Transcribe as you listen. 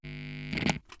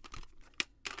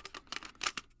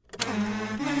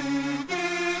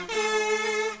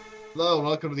Hello, and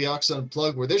welcome to the Auxi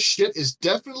Unplugged, where this shit is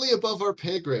definitely above our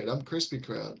pay grade. I'm Crispy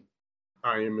Crown.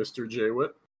 I am Mr.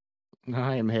 Jaywit.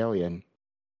 I am Halion.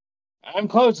 I'm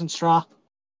Closing Straw.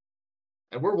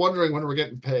 And we're wondering when we're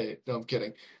getting paid. No, I'm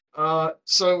kidding.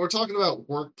 So we're talking about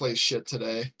workplace shit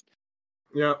today.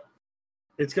 Yeah.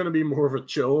 It's going to be more of a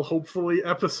chill, hopefully,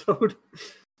 episode.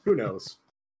 Who knows?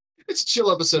 It's a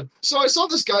chill episode. So I saw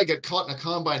this guy get caught in a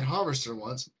combine harvester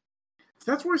once.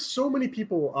 That's why so many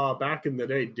people back in the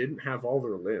day didn't have all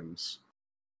their limbs.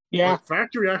 Yeah. Like,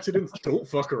 factory accidents don't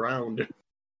fuck around.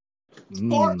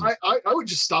 I would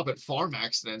just stop at farm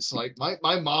accidents. Like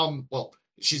my mom, well,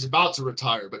 she's about to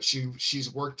retire, but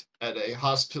she's worked at a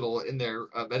hospital in their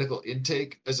medical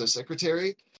intake as a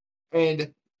secretary,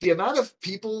 and the amount of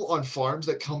people on farms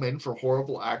that come in for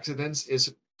horrible accidents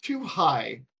is too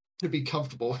high to be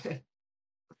comfortable with.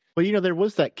 Well, you know, there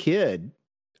was that kid.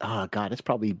 Oh God, it's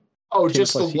probably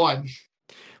just the one.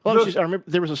 Well, I remember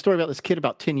there was a story about this kid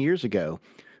about 10 years ago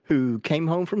who came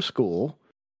home from school.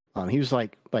 He was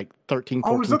like 13, 14,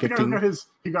 Oh, is that 15. the guy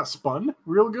he got spun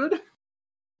real good?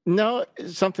 No,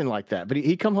 something like that. But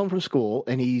he come home from school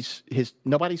and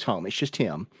nobody's home. It's just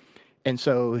him. And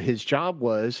so his job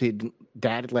was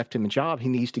dad had left him a job. He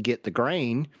needs to get the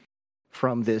grain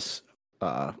from this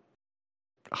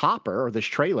hopper or this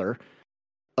trailer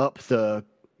up the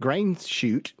grain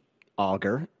chute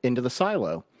auger into the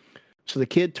silo. So the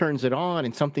kid turns it on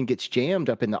and something gets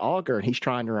jammed up in the auger and he's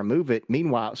trying to remove it.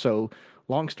 Meanwhile,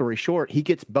 long story short, he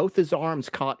gets both his arms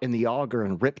caught in the auger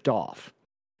and ripped off.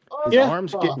 His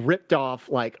arms get ripped off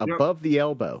above the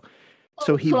elbow.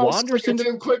 So he wanders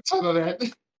into quick time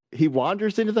event. He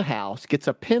wanders into the house, gets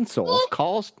a pencil,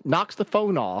 knocks the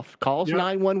phone off, calls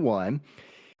 911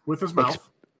 with his mouth.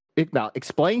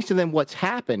 Explains to them what's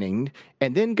happening,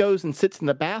 and then goes and sits in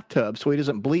the bathtub so he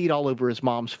doesn't bleed all over his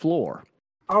mom's floor.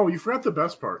 Oh, you forgot the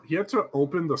best part. He had to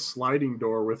open the sliding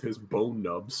door with his bone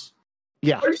nubs.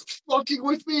 Yeah. Are you fucking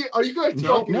with me? Are you guys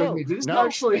fucking with me? Did this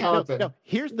actually happen? No.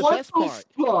 Here's the best part.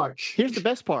 Fuck? Here's the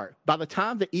best part. By the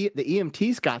time the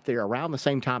EMTs got there around the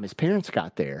same time his parents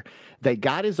got there, they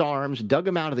got his arms, dug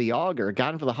him out of the auger,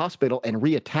 got him to the hospital, and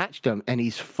reattached him, and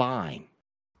he's fine.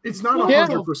 It's not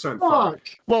 100% fine.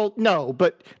 Well, no,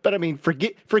 but I mean, for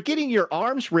getting your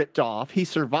arms ripped off, he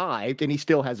survived, and he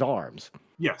still has arms.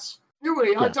 Yes.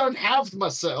 Anyway, I done halved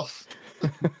myself.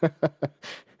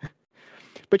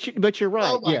 But you're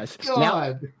right. Oh my yes.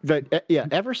 God. Now,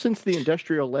 ever since the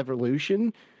Industrial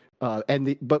Revolution, but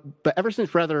ever since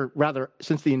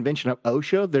since the invention of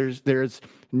OSHA, there's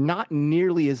not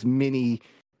nearly as many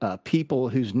people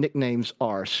whose nicknames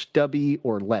are Stubby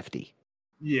or Lefty.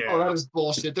 Yeah. Oh, that is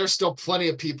bullshit. There's still plenty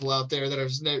of people out there that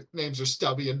whose names are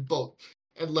Stubby and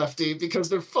Lefty because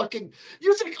they're fucking.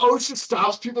 You think OSHA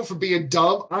stops people from being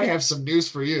dumb? I have some news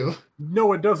for you.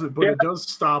 No, it doesn't. But it does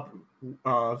stop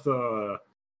the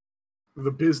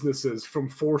businesses from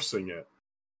forcing it.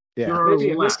 Yeah,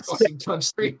 maybe in this fucking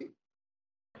country.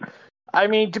 I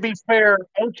mean, to be fair,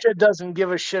 OSHA doesn't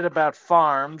give a shit about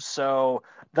farms, so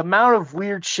the amount of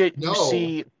weird shit you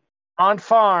see on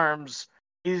farms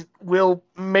will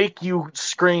make you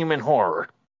scream in horror.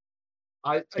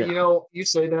 You know, you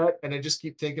say that, and I just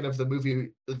keep thinking of the movie,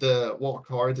 the Walk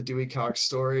Hard, the Dewey Cox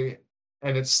story,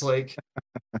 and it's like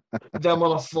them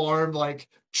on a farm, like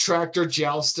tractor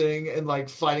jousting and like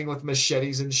fighting with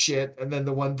machetes and shit, and then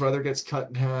the one brother gets cut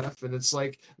in half, and it's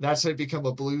like that's how you become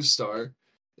a blues star,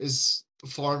 is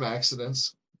farm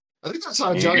accidents. I think that's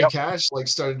how Johnny Cash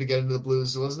started to get into the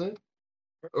blues, wasn't it?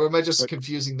 Or am I just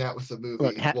confusing that with the movie?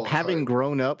 Look, having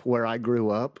grown up where I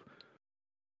grew up,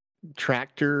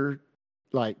 tractor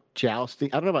jousting.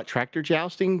 I don't know about tractor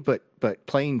jousting, but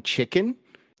playing chicken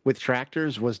with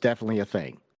tractors was definitely a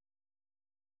thing.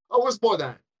 Oh, it was more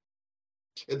that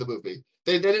in the movie.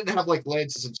 They didn't have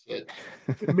lances and shit.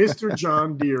 Mr.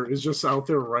 John Deere is just out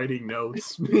there writing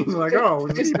notes, being like, "Oh,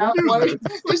 is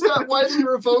that why they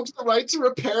revoked the right to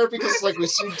repair? Because we've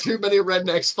seen too many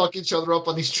rednecks fuck each other up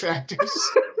on these tractors."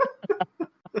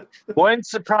 Wouldn't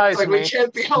surprise me. We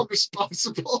can't be held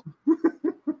responsible.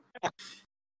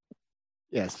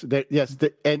 Yes,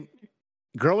 and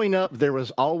growing up, there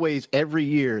was always every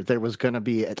year there was going to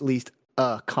be at least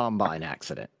a combine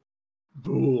accident.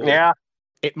 Ooh. Yeah.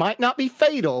 It might not be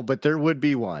fatal, but there would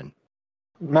be one.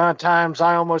 Amount of times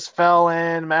I almost fell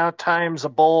in, amount of times a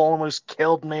bull almost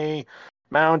killed me,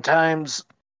 amount of times.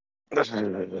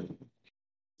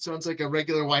 Sounds like a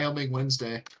regular Wyoming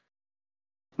Wednesday.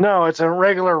 No, it's a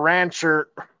regular rancher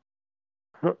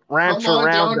Come on down to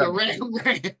roundup. Ram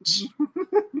Ranch.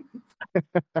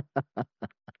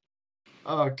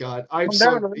 Oh God, I'm Come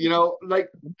so down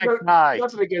to-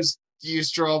 nothing against you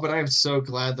straw, but I am so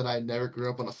glad that I never grew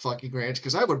up on a fucking ranch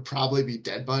because I would probably be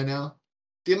dead by now.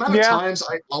 The amount of times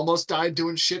I almost died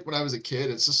doing shit when I was a kid,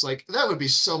 it's just like that would be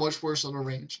so much worse on a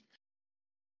range.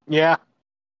 Yeah.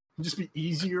 It'd just be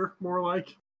easier, more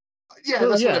like. Yeah,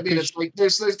 that's what I mean. It's like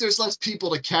there's less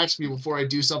people to catch me before I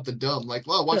do something dumb. Like,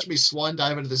 well, watch me swan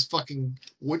dive into this fucking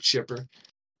wood chipper.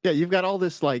 Yeah, you've got all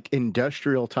this like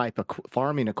industrial type of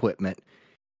farming equipment.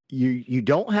 You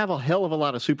don't have a hell of a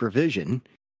lot of supervision,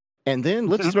 and then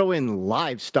let's throw in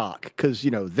livestock because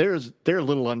they're a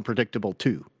little unpredictable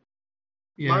too.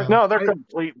 Yeah, no, they're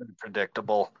completely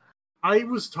predictable. I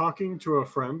was talking to a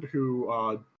friend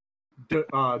who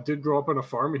did grow up on a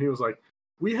farm, and he was like,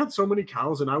 "We had so many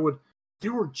cows, and they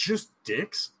were just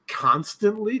dicks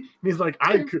constantly." And he's like,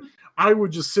 I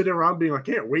would just sit around being like,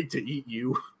 "Can't wait to eat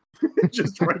you,"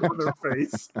 just right in their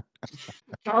face.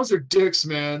 Cows are dicks,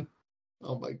 man.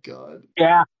 Oh my god.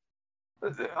 Yeah.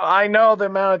 I know the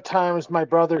amount of times my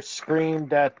brother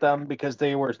screamed at them because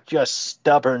they were just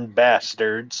stubborn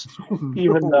bastards.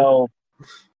 Even though,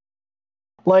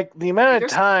 like, the amount of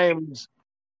times,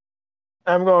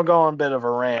 I'm going to go on a bit of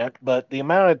a rant, but the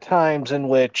amount of times in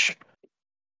which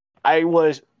I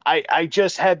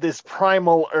just had this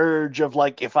primal urge of,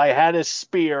 like, if I had a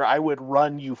spear, I would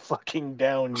run you fucking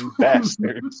down, you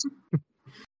bastards.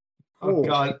 Oh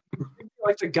god.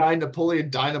 Like the guy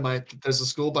Napoleon Dynamite as the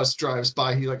school bus drives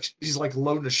by, he's like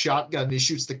loading a shotgun and he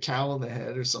shoots the cow in the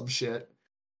head or some shit.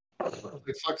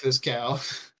 Like, fuck this cow.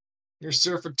 You're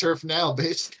surf and turf now,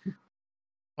 bitch.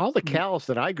 All the cows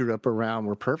that I grew up around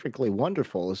were perfectly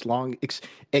wonderful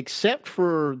except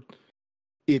for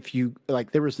if you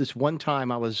like there was this one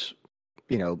time I was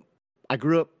I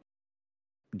grew up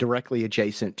directly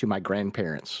adjacent to my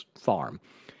grandparents' farm,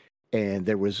 and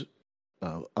there was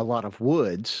a lot of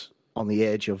woods on the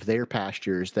edge of their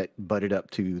pastures that butted up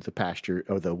to the pasture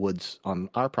or the woods on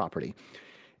our property.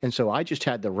 And so I just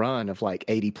had the run of like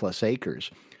 80 plus acres.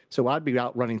 So I'd be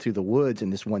out running through the woods,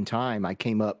 and this one time I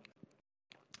came up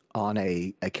on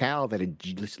a cow that had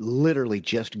literally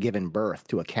just given birth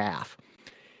to a calf.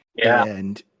 Yeah.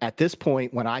 And at this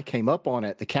point, when I came up on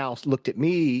it, the cow looked at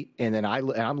me, and then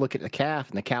I'm looking at the calf,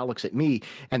 and the cow looks at me,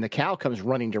 and the cow comes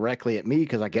running directly at me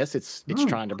because I guess it's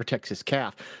trying to protect his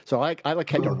calf. So I had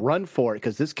to run for it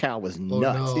because this cow was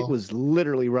nuts. No. It was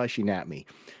literally rushing at me.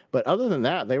 But other than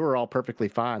that, they were all perfectly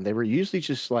fine. They were usually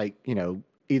just like,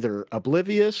 either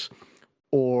oblivious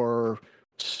or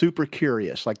super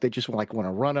curious. Like they just want to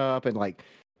run up and like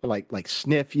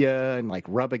sniff you and like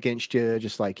rub against you,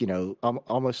 just like,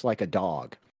 almost like a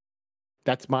dog.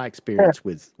 That's my experience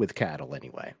with cattle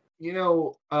anyway.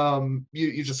 You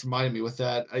just reminded me with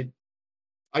that.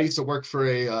 I used to work for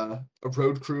a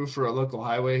road crew for a local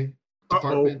highway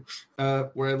department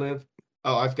where I live.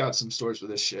 Oh, I've got some stories for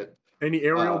this shit. Any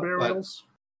aerial burials?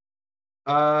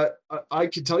 I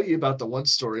could tell you about the one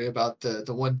story about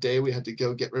the one day we had to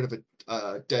go get rid of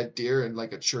a dead deer in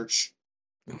like a church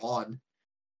lawn.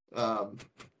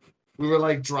 We were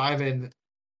like driving.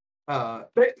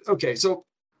 Okay, so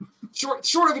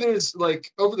short of it is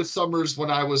like over the summers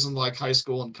when I was in like high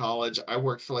school and college, I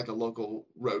worked for like a local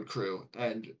road crew,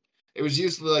 and it was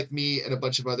usually like me and a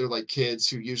bunch of other like kids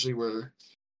who usually were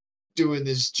doing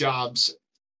these jobs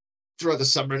throughout the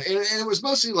summer, and it was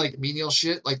mostly like menial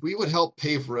shit. Like we would help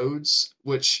pave roads,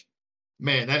 which,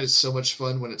 man, that is so much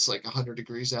fun when it's like 100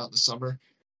 degrees out in the summer.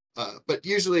 But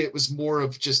usually it was more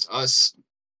of just us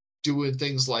doing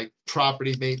things like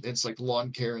property maintenance, like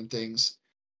lawn care and things.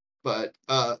 But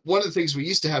one of the things we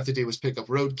used to have to do was pick up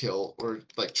roadkill or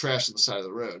like trash on the side of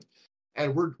the road.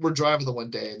 And we're driving the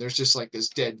one day, and there's just like this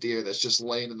dead deer that's just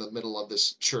laying in the middle of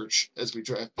this church as we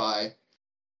drive by.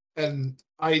 And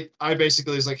I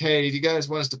basically was like, "Hey, do you guys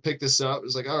want us to pick this up?" It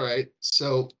was like, "All right."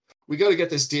 So we go to get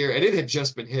this deer, and it had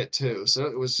just been hit too. So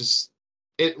it was just,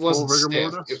 it wasn't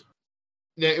stiff.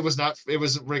 It was not. It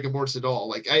wasn't rigor mortis at all.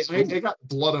 Like I got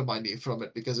blood on my knee from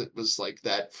it because it was like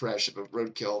that fresh of a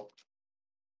roadkill.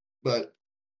 But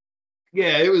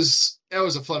yeah, that was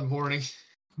a fun morning.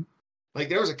 Like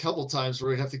there was a couple times where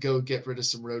we'd have to go get rid of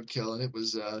some roadkill, and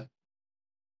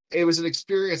it was an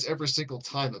experience every single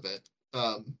time of it.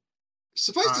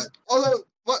 Suffice to, although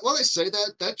while I say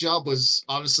that job was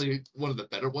honestly one of the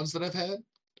better ones that I've had.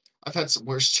 I've had some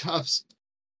worse jobs.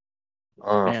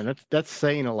 Man, that's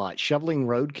saying a lot. Shoveling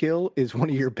roadkill is one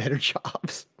of your better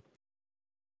jobs.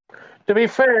 To be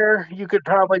fair, you could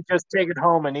probably just take it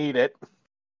home and eat it.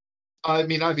 I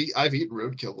mean, I've eaten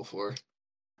roadkill before.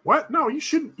 What? No, you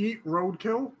shouldn't eat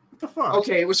roadkill. What the fuck?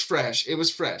 Okay, it was fresh.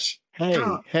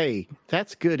 Hey,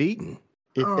 that's good eating.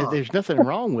 If there's nothing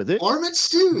wrong with it. Varmint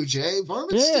stew, Jay.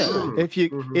 Varmint stew.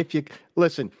 If you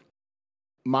listen,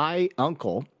 my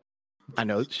uncle I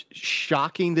know it's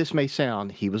shocking this may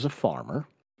sound. He was a farmer.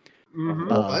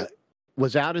 Mm-hmm.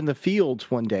 Was out in the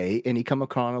fields one day, and he come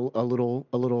across a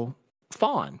little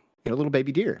fawn, a little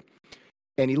baby deer,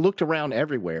 and he looked around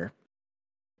everywhere,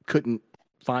 couldn't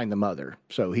find the mother,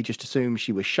 so he just assumed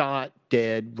she was shot,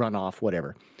 dead, run off,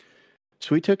 whatever.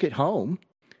 So he took it home,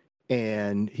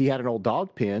 and he had an old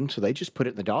dog pen, so they just put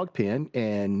it in the dog pen.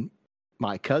 And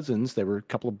my cousins, they were a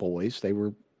couple of boys, they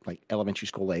were like elementary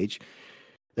school age,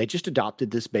 they just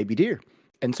adopted this baby deer,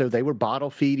 and so they were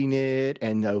bottle feeding it,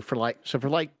 and for like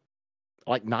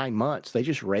 9 months, they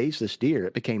just raised this deer.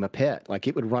 It became a pet. Like,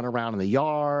 it would run around in the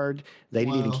yard. They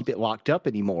didn't even keep it locked up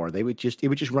anymore. It would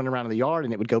just run around in the yard,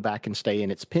 and it would go back and stay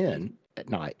in its pen at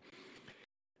night.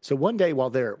 So one day while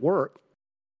they're at work,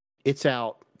 it's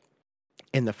out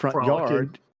in the front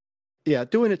yard,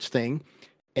 doing its thing,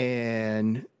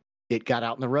 and it got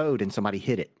out in the road, and somebody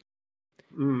hit it.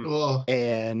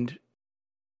 And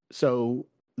so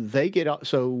they get out.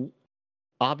 So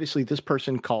obviously this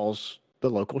person calls the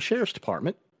local sheriff's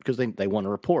department because they want a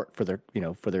report for their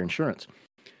insurance.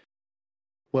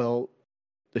 Well,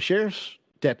 the sheriff's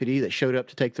deputy that showed up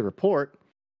to take the report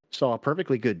saw a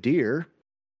perfectly good deer,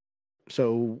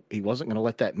 so he wasn't going to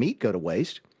let that meat go to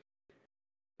waste.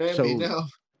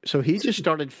 So he just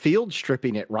started field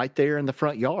stripping it right there in the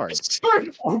front yard.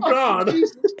 Oh, God.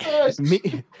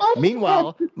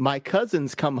 Meanwhile, my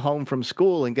cousins come home from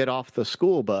school and get off the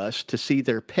school bus to see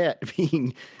their pet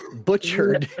being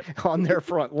butchered on their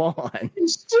front lawn.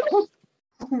 Oh,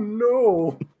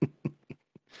 no.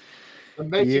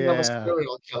 I'm making them a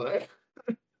serial killer.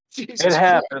 It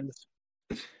happens.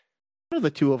 The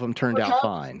two of them turned out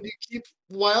fine. You keep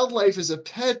wildlife as a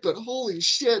pet, but holy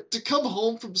shit, to come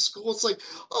home from school, it's like,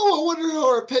 oh, I wonder how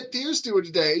our pet deer's doing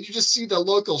today. And you just see the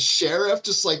local sheriff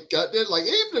just like gutting it, like,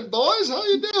 evening, boys, how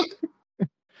you doing?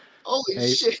 Holy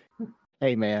shit.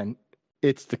 Hey, man,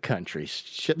 it's the country.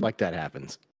 Shit like that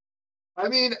happens. I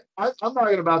mean, I'm not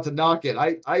even about to knock it.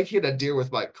 I hit a deer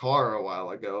with my car a while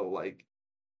ago, like,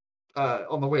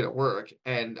 on the way to work,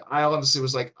 and I honestly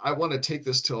was like, I want to take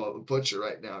this to a butcher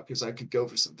right now because I could go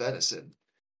for some venison.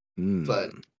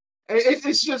 But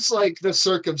it's just like the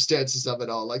circumstances of it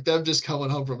all, like them just coming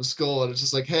home from school, and it's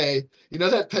just like, hey, you know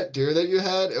that pet deer that you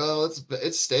had? Well,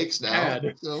 it's steaks now.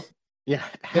 So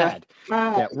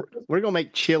we're gonna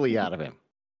make chili out of him.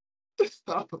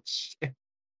 Oh shit.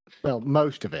 Well,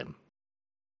 most of him.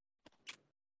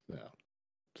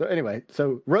 So anyway,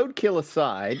 so roadkill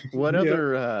aside, what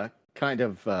other kind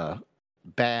of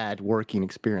bad working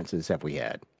experiences have we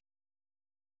had?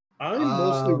 I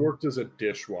mostly worked as a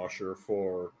dishwasher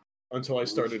until I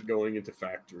started going into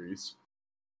factories.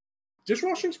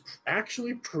 Dishwashing's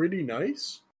actually pretty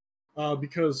nice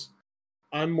because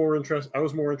I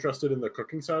was more interested in the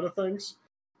cooking side of things,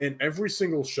 and every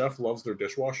single chef loves their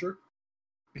dishwasher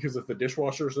because if the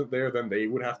dishwasher isn't there, then they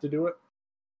would have to do it.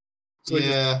 So they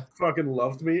just fucking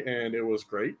loved me, and it was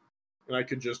great. And I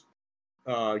could just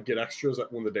get extras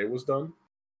when the day was done.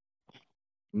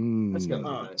 That's gonna be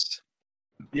nice.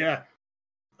 Yeah.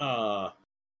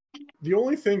 The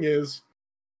only thing is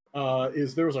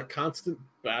there was a constant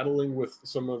battling with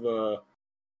some of the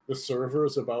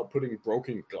servers about putting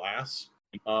broken glass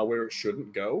where it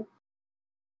shouldn't go.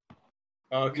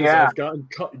 Because I've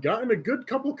gotten a good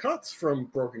couple cuts from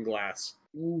broken glass.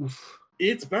 Oof.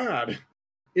 It's bad.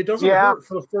 It doesn't hurt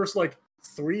for the first,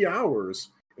 3 hours,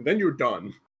 and then you're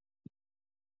done.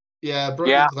 Yeah,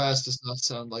 broken glass does not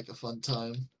sound like a fun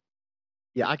time.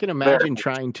 Yeah, I can imagine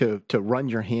trying to run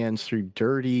your hands through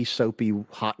dirty, soapy,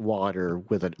 hot water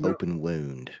with an open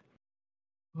wound.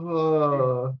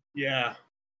 Yeah.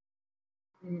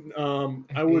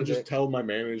 I would just tell my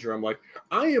manager, I'm like,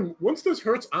 once this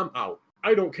hurts, I'm out.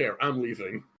 I don't care. I'm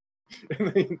leaving.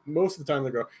 And most of the time they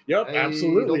go, yep,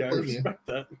 absolutely. I respect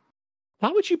that. Why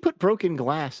would you put broken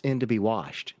glass in to be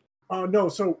washed? No,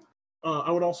 so I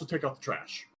would also take out the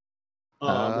trash.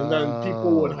 And then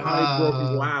people would hide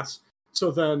broken glass.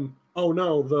 So then, oh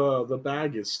no, the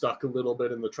bag is stuck a little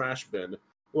bit in the trash bin.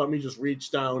 Let me just reach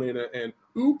down in it and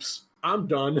oops, I'm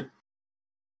done.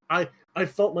 I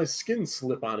felt my skin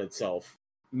slip on itself.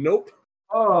 Nope.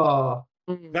 Oh.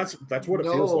 That's what it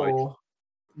feels like.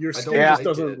 Your skin just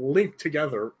doesn't link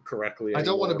together correctly anymore. I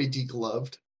don't want to be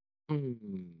degloved.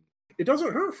 It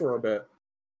doesn't hurt for a bit.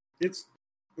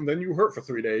 And then you hurt for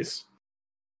 3 days.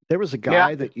 There was a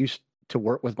guy that used to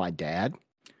work with my dad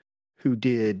who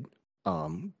did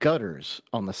gutters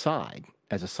on the side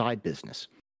as a side business.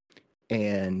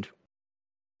 And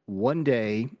one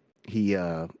day he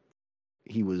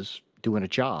was doing a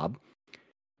job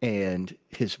and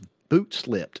his boot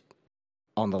slipped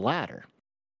on the ladder.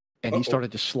 and he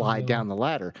started to slide down the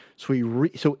ladder. So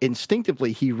so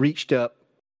instinctively he reached up,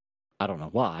 I don't know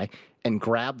why, and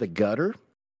grabbed the gutter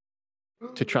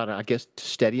to try to, I guess,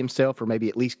 steady himself, or maybe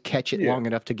at least catch it long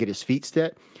enough to get his feet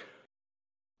set.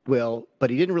 Well, but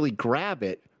he didn't really grab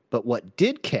it. But what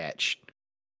did catch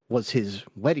was his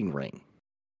wedding ring.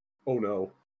 Oh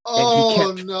no!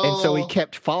 And so he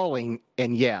kept falling,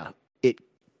 and it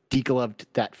degloved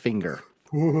that finger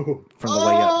from the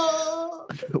way up,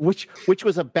 which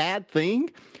was a bad thing,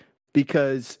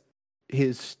 because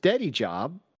his steady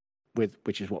job,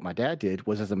 which is what my dad did,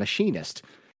 was as a machinist.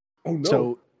 Oh no!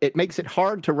 So it makes it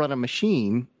hard to run a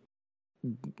machine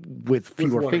with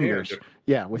fewer fingers. Hand.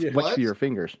 Yeah, with much fewer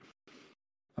fingers.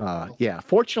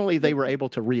 Fortunately, they were able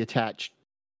to reattach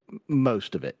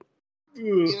most of it.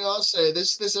 You know, I'll say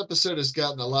this episode has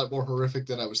gotten a lot more horrific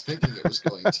than I was thinking it was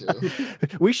going to.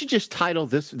 We should just title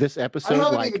this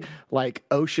episode like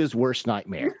Osha's worst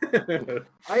nightmare.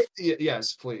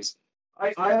 Yes, please.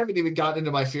 I haven't even gotten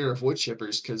into my fear of wood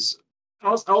chippers, because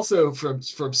also from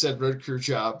said road crew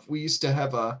job, we used to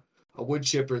have a wood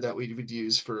chipper that we would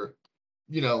use for,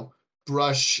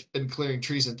 brush and clearing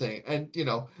trees and thing. And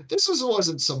this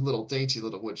wasn't some little dainty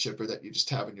little wood chipper that you just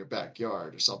have in your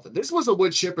backyard or something. This was a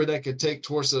wood chipper that could take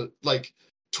torso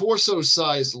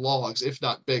sized logs, if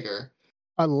not bigger.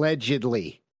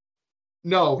 Allegedly.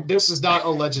 No, this is not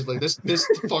allegedly. This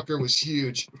fucker was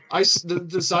huge.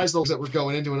 The size logs that were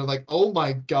going into it, I'm like, oh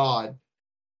my god.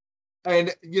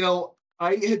 And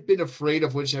I had been afraid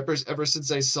of wood chippers ever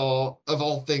since I saw, of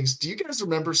all things, do you guys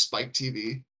remember Spike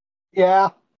TV? Yeah.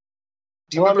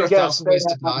 Do you remember 1,000 Ways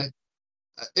to Die?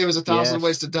 It was 1,000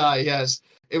 Ways to Die, yes.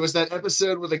 It was that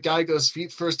episode where the guy goes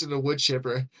feet first in a wood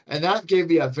chipper, and that gave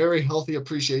me a very healthy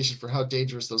appreciation for how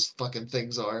dangerous those fucking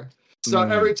things are. So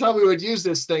every time we would use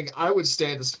this thing, I would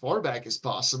stand as far back as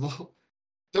possible.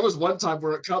 There was one time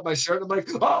where it caught my shirt, and I'm like,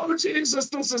 oh, Jesus,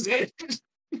 this is it!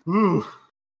 Wood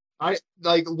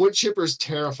chippers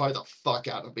terrify the fuck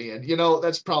out of me, and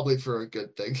that's probably for a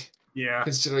good thing. Yeah.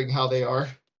 Considering how they are.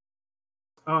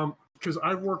 Because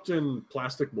I worked in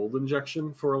plastic mold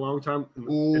injection for a long time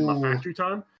in my factory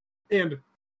time, and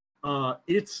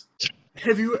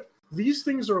these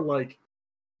things are like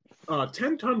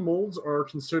 10-ton molds are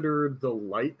considered the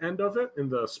light end of it, and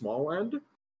the small end.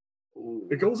 Ooh.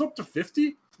 It goes up to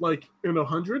 50, like in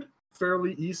 100,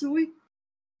 fairly easily.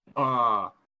 Yeah,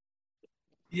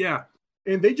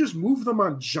 and they just move them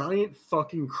on giant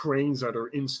fucking cranes that are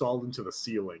installed into the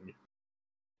ceiling.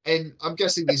 And I'm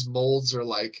guessing these molds are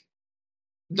like,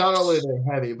 not only are they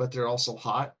heavy, but they're also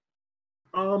hot.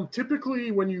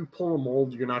 Typically, when you pull a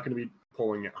mold, you're not going to be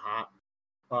pulling it hot.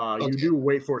 Okay. You do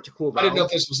wait for it to cool down. I didn't know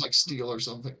if this was like steel or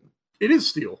something. It is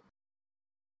steel.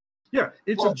 Yeah,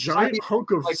 it's a giant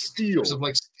hunk of steel.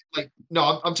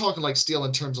 No, I'm talking like steel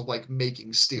in terms of like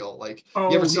making steel. Like,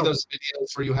 you ever see those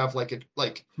videos where you have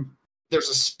there's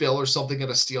a spill or something at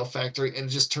a steel factory and it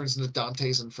just turns into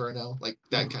Dante's Inferno, like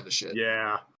that kind of shit.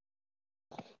 Yeah.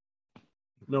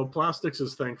 No, plastics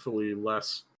is thankfully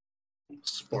less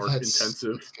spark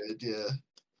intensive. That's good, yeah.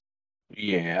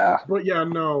 Yeah. But yeah,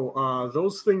 no,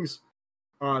 those things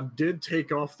did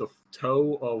take off the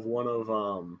toe of one of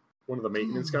the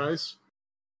maintenance guys.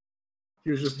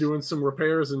 He was just doing some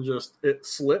repairs and it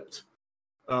slipped.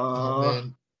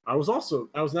 Man. I was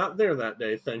not there that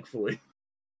day, thankfully.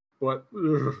 But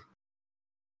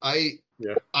I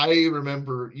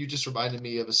remember, you just reminded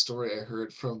me of a story I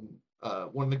heard from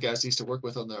one of the guys I used to work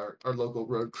with on our local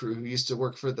road crew, who used to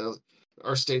work for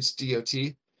our state's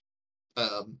DOT.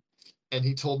 And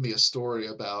he told me a story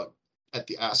about at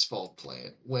the asphalt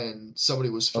plant when somebody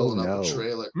was filling up a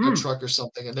trailer, a truck or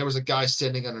something, and there was a guy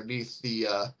standing underneath the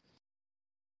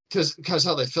because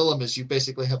how they fill them is you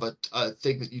basically have a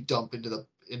thing that you dump into the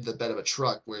bed of a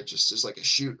truck where it just is like a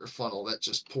chute or funnel that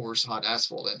just pours hot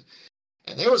asphalt in.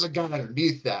 And there was a guy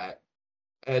underneath that,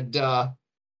 and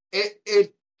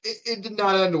it did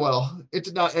not end well. It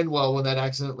did not end well when that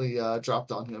accidentally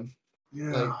dropped on him.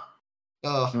 Yeah.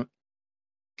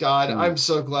 God, I'm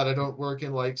so glad I don't work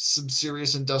in like some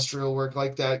serious industrial work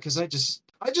like that, because I just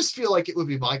feel like it would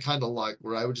be my kind of luck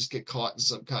where I would just get caught in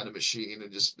some kind of machine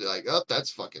and just be like, oh, that's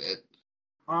fucking it.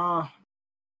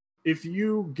 If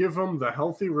you give them the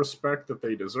healthy respect that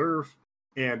they deserve,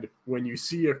 and when you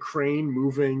see a crane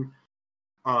moving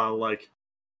like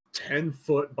 10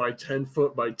 foot by 10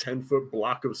 foot by 10 foot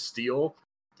block of steel,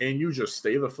 and you just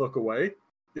stay the fuck away,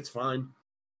 it's fine.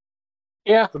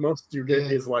 Yeah. The most you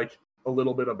get is like a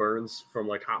little bit of burns from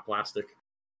like hot plastic.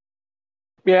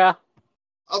 Yeah.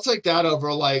 I'll take that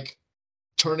over like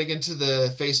turning into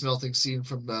the face melting scene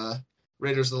from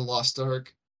Raiders of the Lost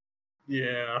Ark.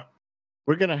 Yeah.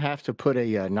 We're gonna have to put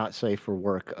a not safe for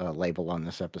work label on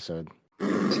this episode.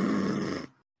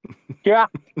 Yeah.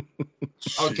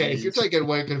 Okay, if you're taking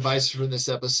work advice from this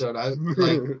episode,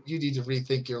 you need to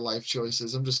rethink your life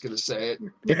choices. I'm just gonna say it.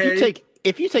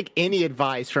 If you take any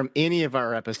advice from any of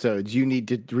our episodes, you need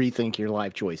to rethink your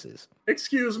life choices.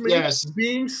 Excuse me. Yes.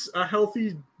 Being a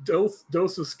healthy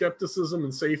dose of skepticism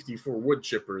and safety for wood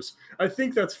chippers. I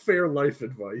think that's fair life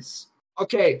advice.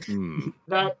 Okay,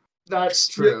 that's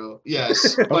true.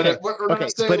 Yes, but we're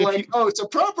not saying it's a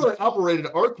properly operated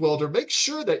arc welder. Make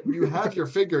sure that you have your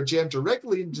finger jammed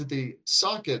directly into the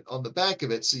socket on the back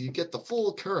of it, so you get the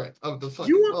full current of the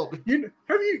fucking weld. You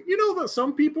know that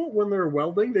some people, when they're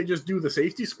welding, they just do the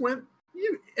safety squint.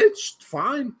 It's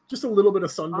fine. Just a little bit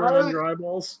of sunburn on your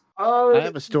eyeballs. I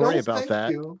have a story about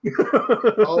that.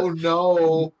 Oh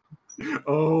no.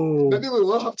 Oh. Maybe we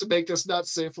will have to make this not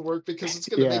safe for work because it's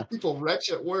going to make people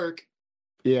wretch at work.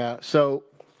 Yeah. So,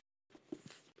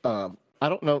 I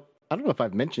don't know if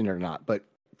I've mentioned it or not, but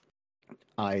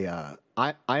I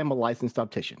am a licensed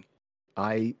optician.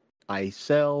 I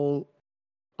sell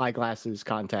eyeglasses,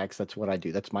 contacts. That's what I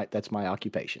do. That's my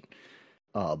occupation.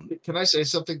 Can I say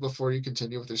something before you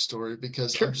continue with your story?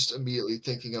 Because I'm just immediately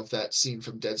thinking of that scene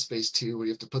from Dead Space 2 where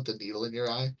you have to put the needle in your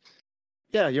eye.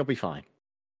 Yeah, you'll be fine.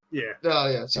 Yeah. Oh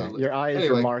yeah, totally. Your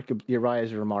eye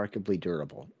is remarkably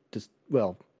durable. Just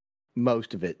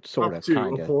most of it, sort of, kind of.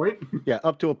 Up to a point. Yeah,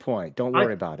 up to a point. Don't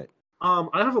worry about it. I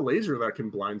have a laser that can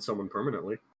blind someone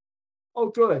permanently. Oh,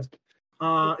 good.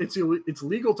 It's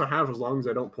legal to have as long as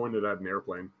I don't point it at an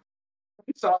airplane.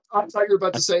 I thought you were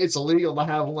about to say it's illegal to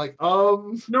have. I'm like,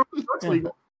 no, that's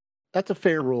legal. That's a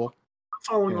fair rule.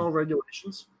 Following all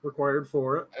regulations required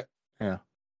for it. Yeah.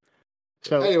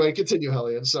 So anyway, continue,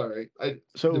 Hellion. Sorry.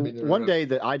 So one day,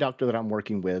 the eye doctor that I'm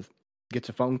working with gets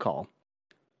a phone call.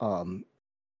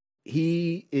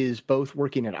 He is both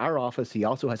working at our office. He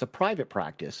also has a private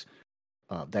practice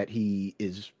that he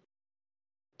is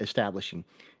establishing,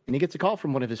 and he gets a call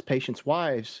from one of his patients'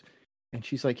 wives. And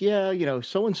she's like, yeah,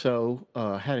 so-and-so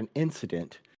had an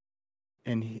incident,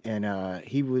 and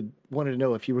he wanted to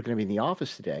know if you were going to be in the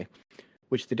office today,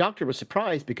 which the doctor was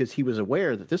surprised because he was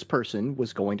aware that this person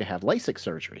was going to have LASIK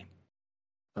surgery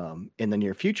in the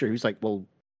near future. He was like, well,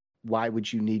 why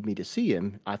would you need me to see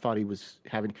him? I thought he was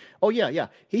having... Oh, yeah.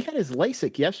 He had his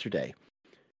LASIK yesterday.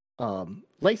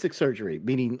 LASIK surgery,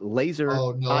 meaning laser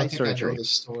eye surgery. I know this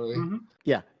story. Mm-hmm.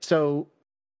 Yeah, so...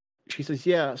 She says,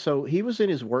 yeah, so he was in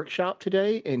his workshop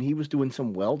today and he was doing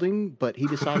some welding, but he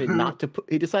decided not to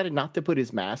put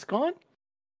his mask on.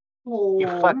 You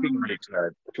fucking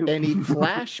retard. And he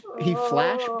flash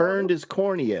burned his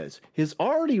corneas. His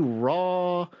already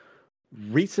raw,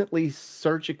 recently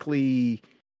surgically,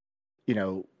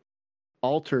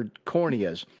 altered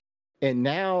corneas. And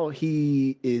now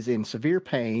he is in severe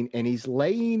pain and he's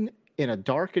laying in a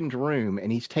darkened room,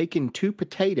 and he's taken two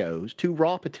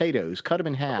raw potatoes, cut them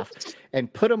in half,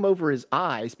 and put them over his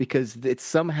eyes because it's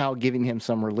somehow giving him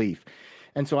some relief.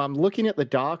 And so I'm looking at the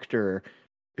doctor,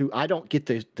 who I don't get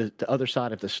the other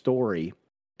side of the story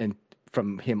and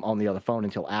from him on the other phone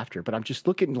until after, but I'm just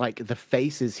looking like the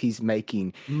faces he's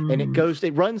making, and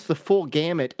it runs the full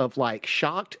gamut of like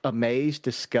shocked, amazed,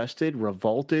 disgusted,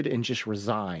 revolted, and just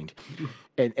resigned.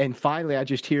 And finally I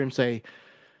just hear him say,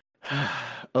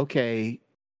 okay,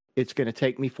 it's going to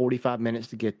take me 45 minutes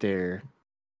to get there.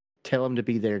 Tell him to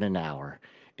be there in an hour.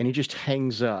 And he just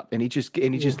hangs up and he just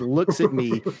looks at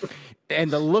me, and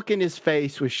the look in his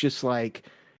face was just like,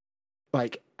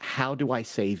 how do I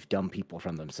save dumb people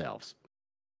from themselves?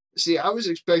 See, I was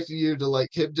expecting him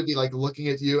to be looking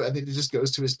at you, and then he just goes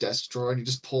to his desk drawer and he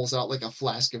just pulls out like a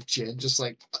flask of gin, just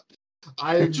like,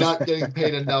 I am not getting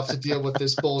paid enough to deal with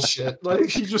this bullshit. Like,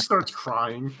 he just starts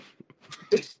crying.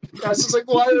 It's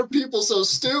like, why are people so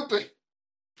stupid?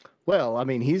 Well, I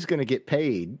mean, he's going to get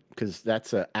paid because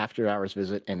that's a after-hours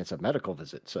visit and it's a medical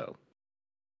visit. So,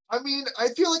 I mean, I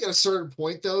feel like at a certain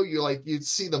point, though, you'd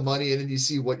see the money and then you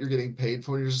see what you're getting paid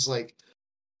for. And you're just like,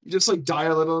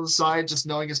 dial it on the side, just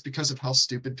knowing it's because of how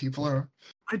stupid people are.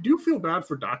 I do feel bad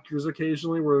for doctors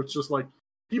occasionally, where it's just like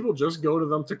people just go to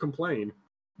them to complain.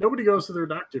 Nobody goes to their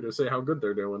doctor to say how good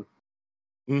they're doing.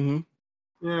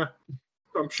 Mm-hmm. Yeah.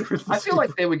 I'm sure. I feel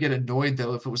like they would get annoyed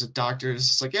though if it was a doctor. It's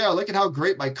just like, yeah, look at how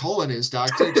great my colon is,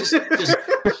 doctor. Just...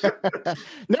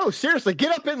 No, seriously,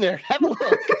 get up in there, have a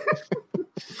look.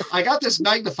 I got this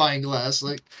magnifying glass.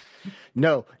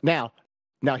 No, now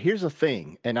here's the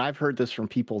thing, and I've heard this from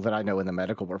people that I know in the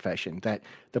medical profession, that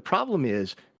the problem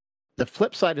is, the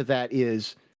flip side of that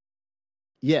is,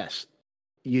 yes,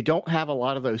 you don't have a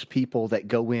lot of those people that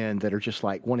go in that are just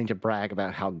like wanting to brag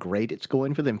about how great it's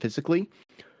going for them physically.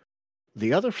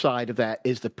 The other side of that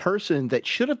is the person that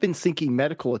should have been seeking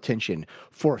medical attention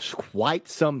for quite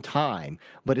some time,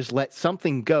 but has let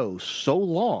something go so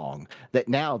long that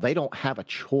now they don't have a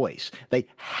choice. They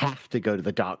have to go to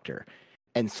the doctor.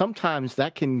 And sometimes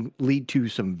that can lead to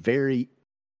some very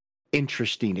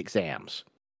interesting exams.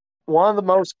 One of the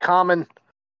most common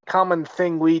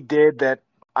thing we did that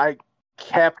I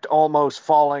kept almost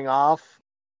falling off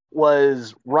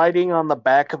was riding on the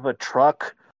back of a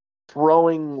truck,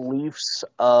 throwing leaves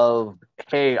of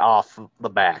hay off the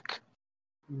back.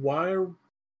 Why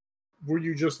were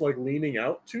you just like leaning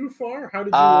out too far? How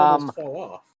did you almost fall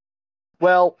off?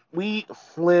 Well, we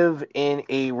live in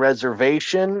a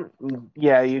reservation.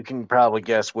 Yeah, you can probably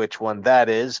guess which one that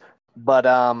is. But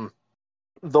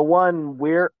the one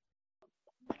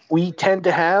we tend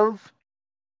to have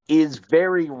is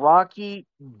very rocky,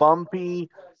 bumpy,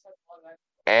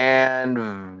 and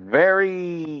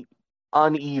very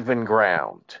uneven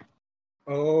ground.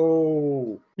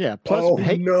 Oh. Yeah, plus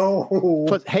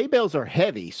hay bales are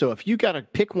heavy, so if you got to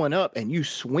pick one up and you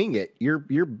swing it, your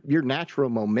natural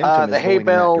momentum the is hay going in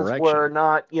that bales direction. were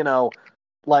not,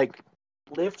 like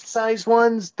lift size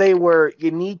ones. They were,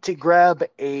 you need to grab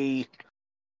a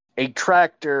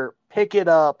tractor, pick it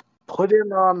up, put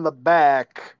it on the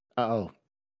back. Oh.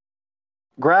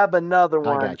 Grab another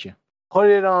one. I got you. Put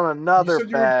it on another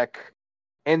back,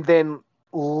 and then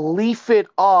leaf it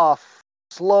off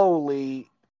slowly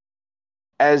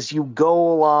as you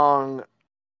go along.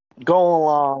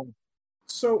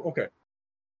 So, okay.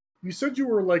 You said you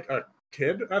were like a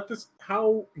kid at this.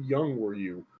 How young were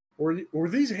you? Were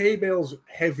these hay bales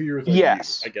heavier than you?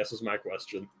 I guess is my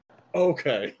question.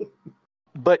 Okay.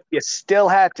 But you still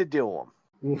had to do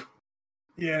them.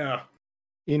 Yeah.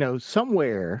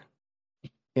 Somewhere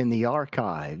in the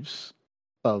archives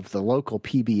of the local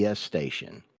PBS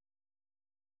station,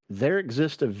 there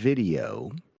exists a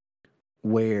video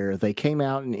where they came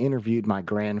out and interviewed my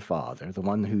grandfather, the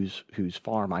one whose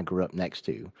farm I grew up next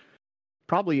to,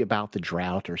 probably about the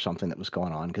drought or something that was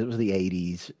going on, because it was the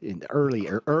 80s, in the early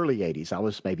 80s. I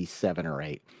was maybe 7 or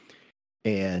 8,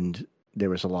 and there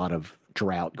was a lot of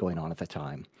drought going on at the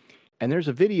time. And there's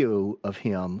a video of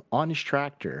him on his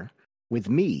tractor with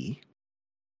me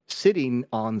sitting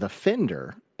on the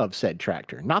fender of said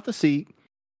tractor, not the seat,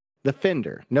 the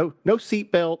fender. No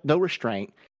seat belt, no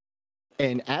restraint.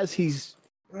 And as he's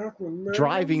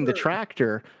driving the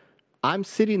tractor, I'm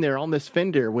sitting there on this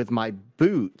fender with my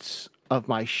boots of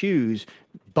my shoes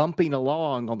bumping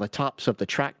along on the tops of the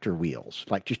tractor wheels,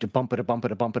 like just a bump it.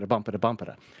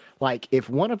 Like if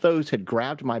one of those had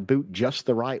grabbed my boot just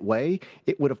the right way,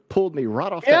 it would have pulled me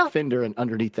right off that fender and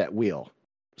underneath that wheel.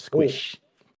 Squish.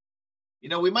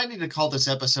 We might need to call this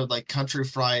episode like Country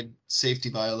Fried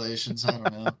Safety Violations. I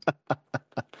don't know.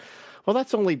 Well,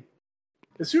 that's only...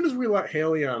 As soon as we let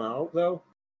Haley on out, though,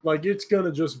 like it's going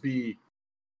to just be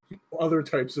other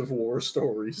types of war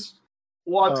stories.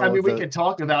 Well, we could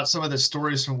talk about some of the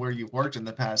stories from where you worked in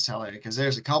the past, Haley, because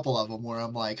there's a couple of them where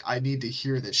I'm like, I need to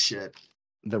hear this shit.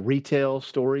 The retail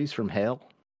stories from hell?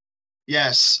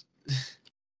 Yes.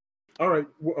 All right.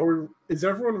 Is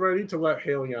everyone ready to let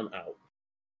Haley on out?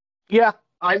 Yeah.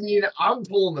 I'm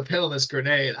pulling the pin on this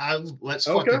grenade. Let's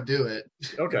fucking do it.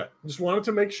 Okay. Just wanted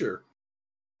to make sure.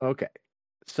 Okay.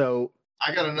 So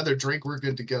I got another drink. We're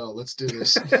good to go. Let's do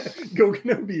this. Go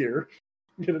get a beer.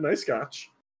 Get a nice scotch.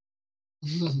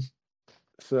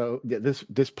 So this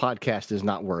podcast is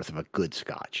not worth of a good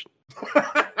scotch.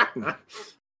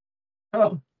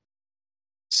 Oh.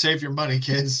 Save your money,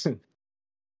 kids.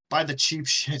 Buy the cheap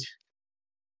shit.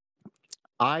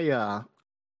 I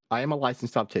am a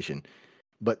licensed optician,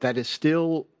 but that is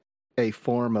still a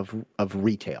form of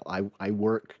retail. I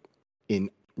work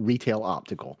in retail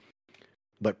optical.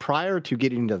 But prior to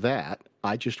getting into that,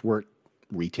 I just worked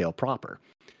retail proper.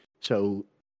 So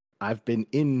I've been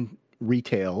in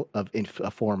retail in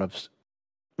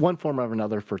one form or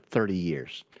another for 30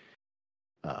 years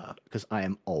because I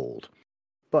am old.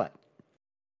 But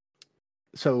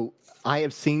so I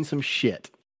have seen some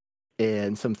shit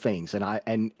and some things,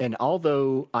 and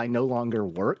although I no longer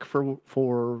work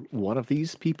for one of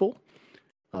these people,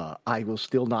 I will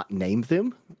still not name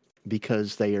them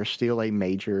because they are still a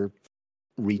major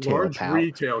retail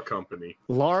company.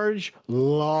 Large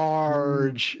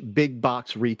big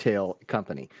box retail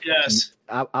company. Yes.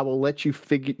 I will let you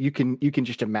figure. You can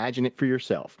just imagine it for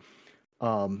yourself.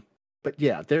 But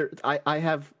yeah, I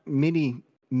have many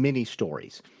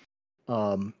stories.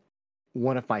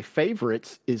 One of my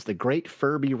favorites is the Great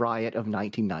Furby Riot of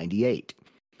 1998.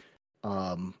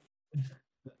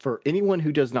 For anyone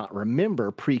who does not remember,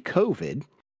 pre-COVID,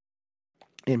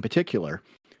 in particular,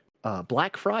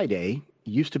 Black Friday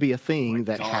used to be a thing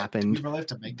that God, happened. do we really have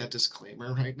to make that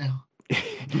disclaimer right now?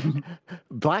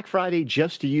 Black Friday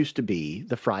just used to be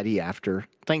the Friday after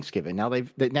Thanksgiving. Now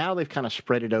they've kind of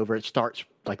spread it over. It starts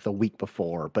like the week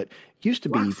before, but it used to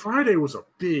Black be Friday was a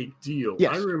big deal.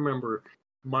 Yes. I remember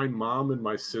my mom and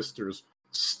my sisters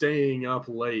staying up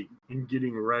late and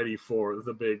getting ready for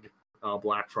the big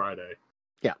Black Friday.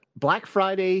 Yeah, Black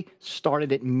Friday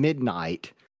started at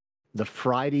midnight the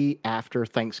Friday after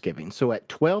Thanksgiving. So at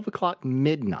 12 o'clock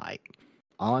midnight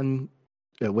on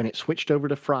when it switched over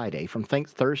to Friday from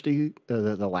Thursday,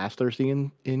 the last Thursday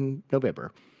in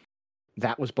November,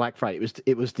 that was Black Friday.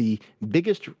 It was the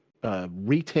biggest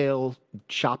retail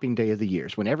shopping day of the year.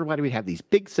 When everybody would have these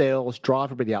big sales, draw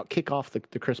everybody out, kick off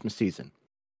the Christmas season.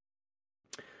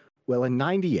 Well, in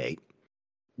 98,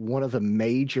 one of the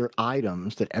major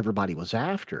items that everybody was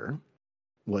after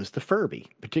was the Furby,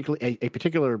 particularly a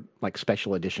particular like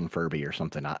special edition Furby or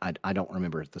something. I don't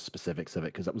remember the specifics of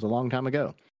it because that was a long time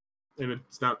ago. And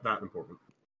it's not that important.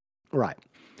 Right.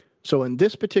 So in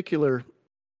this particular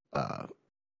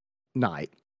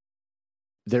night,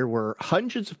 there were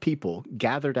hundreds of people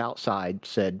gathered outside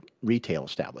said retail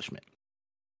establishment,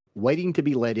 waiting to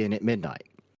be let in at midnight.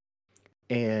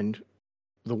 And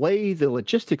the way the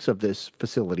logistics of this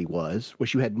facility was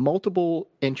you had multiple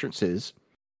entrances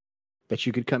that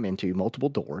you could come into, multiple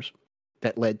doors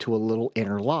that led to a little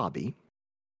inner lobby,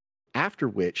 after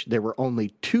which there were only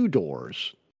 2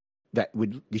 doors that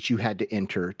you had to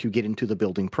enter to get into the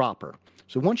building proper.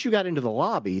 So once you got into the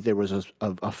lobby, there was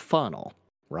a funnel,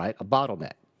 right? A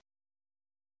bottleneck.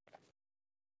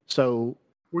 So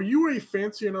were you a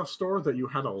fancy enough store that you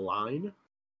had a line?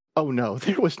 Oh no,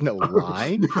 there was no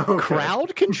line. Okay.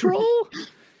 Crowd control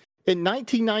in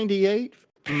 1998?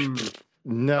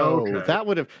 No, Okay. that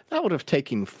would have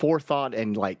taken forethought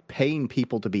and like paying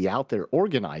people to be out there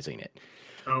organizing it.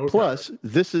 Okay. Plus,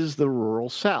 this is the rural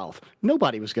South.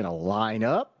 Nobody was going to line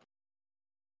up.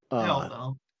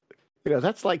 Hell no.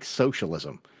 That's like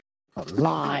socialism.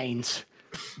 Lines.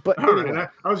 But All anyway, right,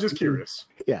 I was just curious.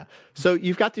 Yeah. So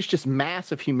you've got this just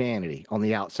mass of humanity on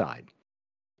the outside.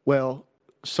 Well,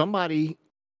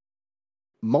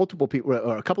 multiple people,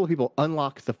 or a couple of people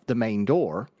unlock the main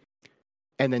door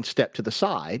and then step to the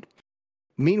side.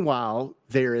 Meanwhile,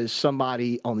 there is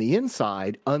somebody on the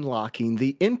inside unlocking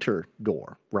the enter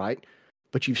door, right?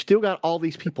 But you've still got all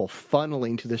these people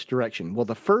funneling to this direction. Well,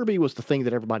 the Furby was the thing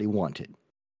that everybody wanted.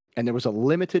 And there was a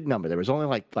limited number. There was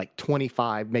only like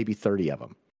 25, maybe 30 of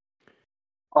them.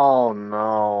 Oh,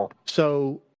 no.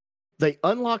 So they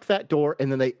unlock that door,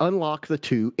 and then they unlock the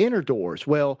 2 inner doors.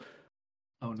 Well,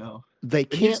 oh no, they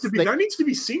That can't. needs to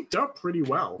be synced up pretty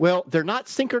well. Well, they're not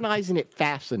synchronizing it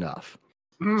fast enough.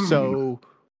 So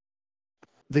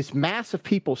this mass of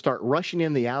people start rushing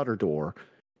in the outer door,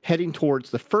 heading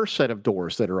towards the first set of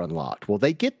doors that are unlocked. Well,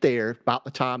 they get there about the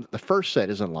time that the first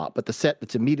set is unlocked, but the set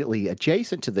that's immediately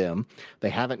adjacent to them, they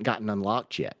haven't gotten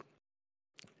unlocked yet.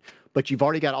 But you've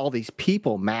already got all these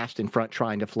people massed in front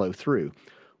trying to flow through.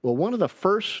 Well, one of the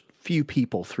first few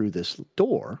people through this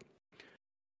door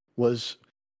was,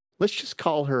 let's just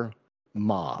call her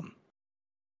Mom.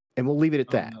 And we'll leave it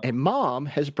at that. No. And Mom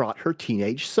has brought her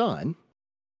teenage son.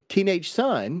 Teenage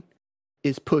son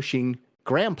is pushing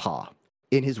Grandpa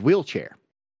in his wheelchair.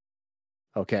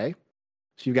 Okay?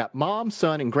 So you've got Mom,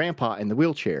 son, and Grandpa in the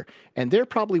wheelchair. And they're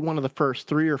probably one of the first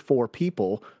 3 or 4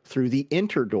 people through the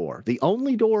enter door, the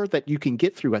only door that you can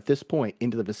get through at this point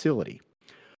into the facility.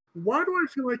 Why do I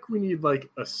feel like we need like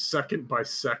a second by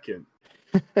second?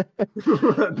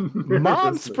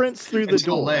 Mom sprints through the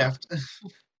door. Left.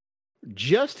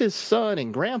 Just as son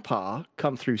and Grandpa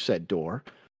come through said door,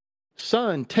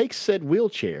 son takes said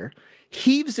wheelchair,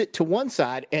 heaves it to one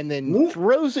side, and then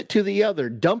throws it to the other,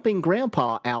 dumping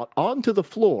Grandpa out onto the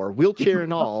floor, wheelchair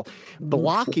and all,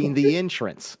 blocking the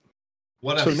entrance.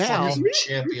 What a fucking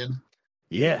champion.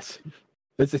 Yes.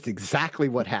 This is exactly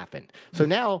what happened. So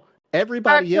now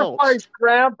everybody else... Sacrifice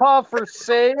Grandpa for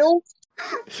sale?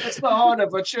 That's the heart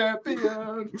of a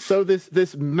champion. So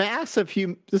this massive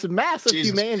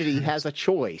humanity has a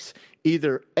choice.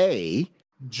 Either A,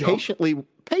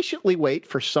 patiently wait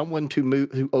for someone to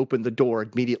move who opened the door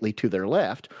immediately to their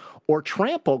left, or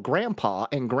trample Grandpa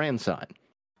and grandson,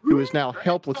 who is now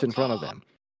helpless in front of them.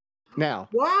 Now,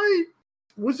 why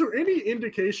was there any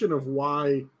indication of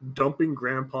why dumping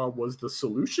Grandpa was the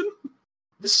solution?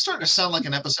 This is starting to sound like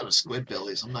an episode of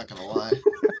Squidbillies, I'm not gonna lie.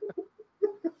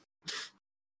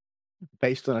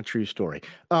 Based on a true story.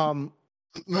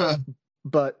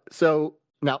 But so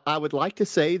now I would like to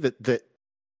say that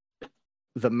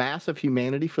the mass of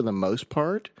humanity, for the most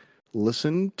part,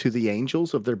 listened to the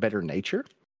angels of their better nature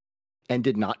and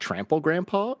did not trample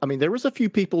Grandpa. I mean, there was a few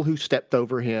people who stepped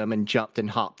over him and jumped and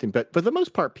hopped him, but for the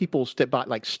most part, people stepped by,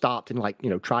 like stopped and like,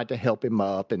 tried to help him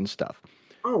up and stuff.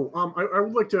 Oh, I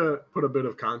would like to put a bit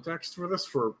of context for this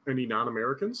for any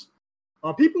non-Americans.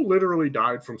 People literally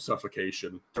died from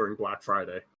suffocation during Black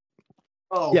Friday.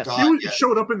 Oh, yes. God. It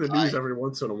showed up in the news every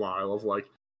once in a while of like,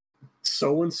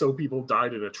 so-and-so people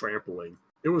died in a trampoline.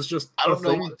 It was just I don't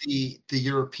know what the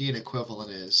European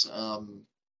equivalent is.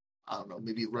 I don't know,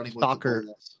 maybe running with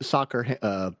soccer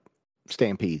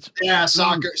stampedes. Yeah,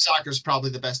 soccer's probably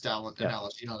the best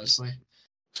analogy, honestly.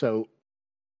 So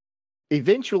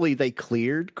eventually they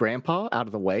cleared Grandpa out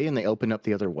of the way and they opened up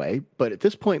the other way. But at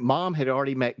this point, Mom had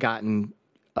already gotten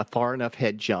a far enough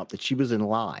head jump that she was in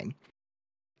line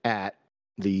at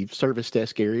the service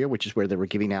desk area, which is where they were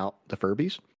giving out the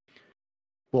Furbies.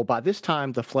 Well, by this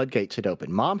time, the floodgates had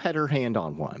opened. Mom had her hand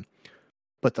on one,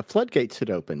 but the floodgates had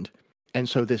opened. And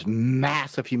so this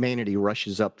mass of humanity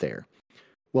rushes up there.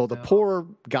 Well, the poor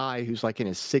guy who's like in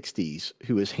his 60s,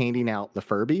 who is handing out the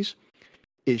Furbies,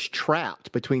 is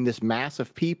trapped between this mass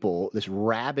of people, this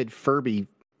rabid Furby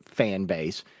fan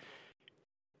base,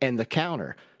 and the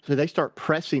counter. So they start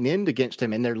pressing in against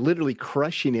him, and they're literally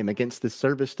crushing him against the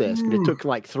service desk. And it took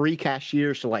like 3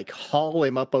 cashiers to like haul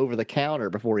him up over the counter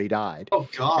before he died. Oh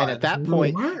God! And at that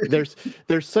point,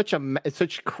 there's such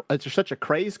a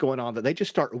craze going on that they just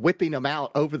start whipping him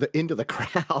out into the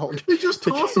crowd. They just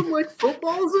toss him like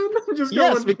footballs in.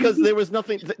 Yes, because there was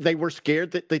nothing. They were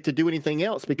scared to do anything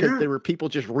else because there were people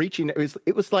just reaching.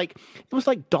 It was like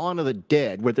Dawn of the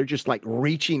Dead, where they're just like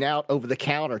reaching out over the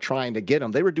counter trying to get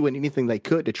him. They were doing anything they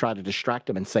could to try to distract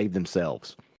them and save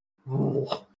themselves.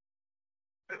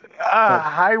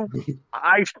 I'm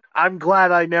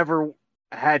glad I never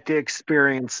had to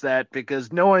experience that,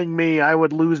 because knowing me, I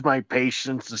would lose my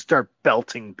patience and start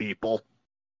belting people.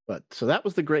 But so that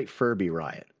was the Great Furby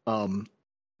Riot.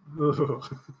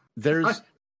 There's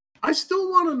I still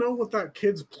want to know what that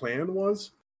kid's plan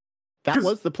was. That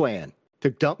was the plan. To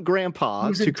dump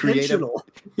Grandpa to create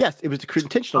Yes, it was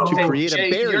intentional to create a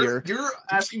barrier. You're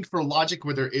asking for logic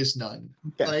where there is none.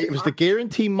 Yes, it was to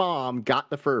guarantee Mom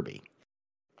got the Furby.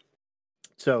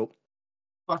 So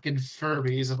fucking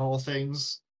Furbies of all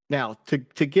things. Now to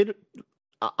get,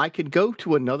 I could go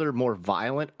to another more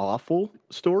violent, awful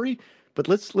story, but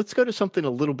let's go to something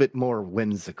a little bit more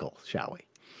whimsical, shall we?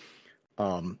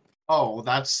 Oh,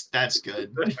 that's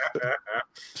good.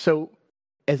 So,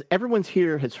 as everyone's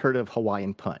here has heard of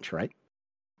Hawaiian Punch, right?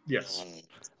 Yes.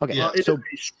 Okay. It's a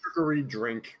sugary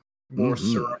drink, more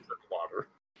syrup than water.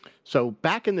 So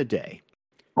back in the day,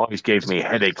 always gave me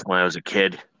headaches when I was a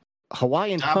kid.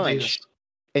 Hawaiian Punch,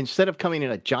 instead of coming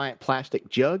in a giant plastic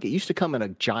jug, it used to come in a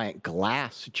giant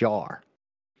glass jar.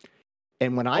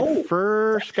 And when I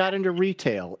first got into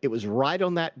retail, it was right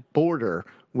on that border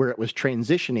where it was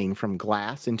transitioning from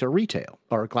glass into retail,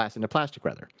 or glass into plastic,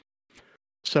 rather.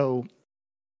 So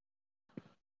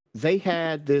they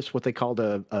had this, what they called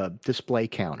a display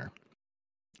counter,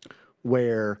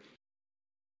 where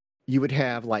you would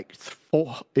have like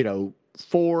 4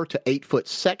 to 8 foot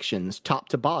sections, top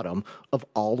to bottom, of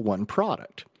all one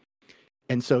product.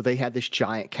 And so they had this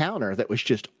giant counter that was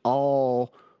just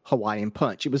all Hawaiian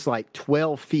Punch. It was like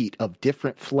 12 feet of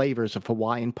different flavors of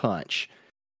Hawaiian Punch,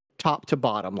 top to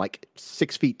bottom, like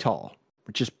 6 feet tall,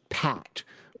 just packed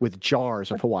with jars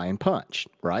of Hawaiian Punch,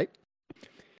 right?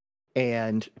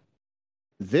 And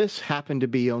this happened to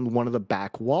be on one of the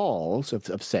back walls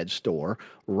of said store,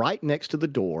 right next to the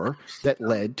door that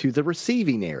led to the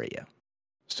receiving area.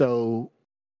 So,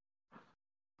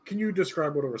 can you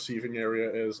describe what a receiving area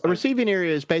is? A receiving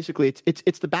area is basically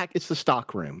it's the back, it's the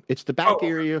stock room. It's the back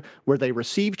area where they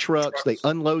receive trucks, they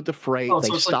unload the freight,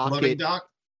 they stock like it. Dock?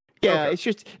 Yeah,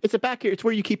 it's a back area. It's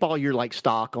where you keep all your like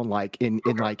stock on like in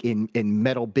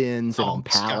metal bins and on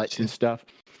pallets and stuff.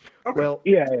 Okay. Well,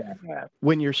 yeah.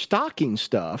 When you're stocking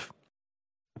stuff,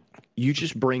 you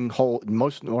just bring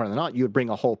most more than not, you would bring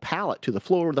a whole pallet to the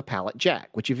floor of the pallet jack,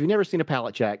 which if you've never seen a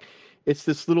pallet jack, it's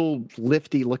this little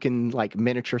lifty looking like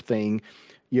miniature thing.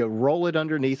 You roll it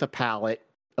underneath a pallet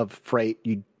of freight.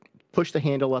 You push the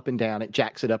handle up and down. It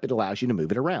jacks it up. It allows you to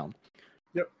move it around.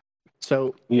 Yep.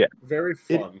 So very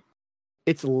fun.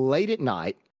 It's late at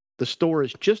night. The store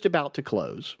is just about to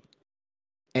close.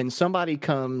 And somebody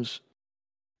comes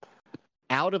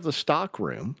out of the stock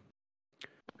room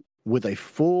with a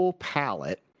full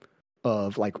pallet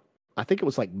of like, I think it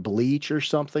was like bleach or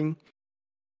something.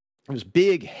 It was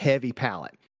big, heavy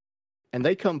pallet. And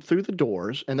they come through the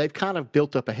doors and they've kind of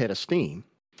built up a head of steam.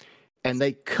 And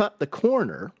they cut the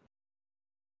corner.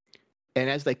 And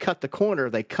as they cut the corner,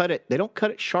 they don't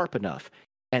cut it sharp enough.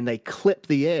 And they clip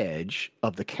the edge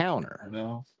of the counter.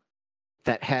 No.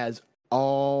 that has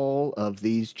all of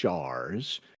these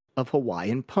jars of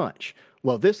Hawaiian Punch.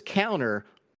 Well, this counter,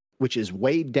 which is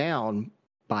weighed down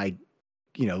by,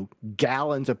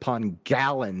 gallons upon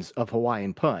gallons of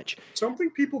Hawaiian Punch. Something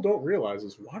people don't realize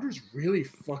is water's really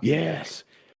fucking Yes.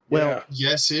 heavy. Well,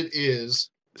 yes, it is.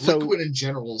 So, liquid in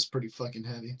general is pretty fucking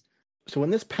heavy. So when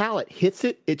this pallet hits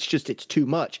it, it's too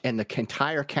much, and the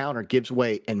entire counter gives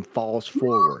way and falls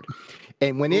forward.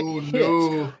 And when it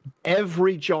hits,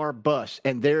 every jar busts,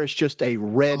 and there is just a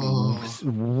red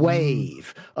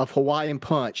wave of Hawaiian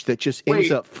Punch that just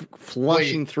ends up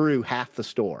flushing through half the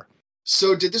store.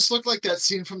 So did this look like that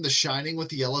scene from The Shining with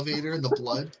the elevator and the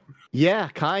blood? Yeah,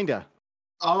 kinda.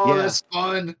 Oh, yeah. That's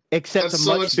fun. Except that's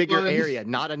a much bigger area,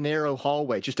 not a narrow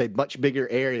hallway, just a much bigger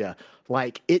area.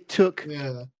 Like it took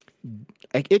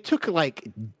like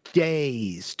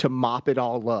days to mop it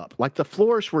all up. Like the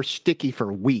floors were sticky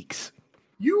for weeks.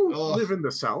 You live in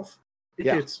the South. It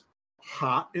gets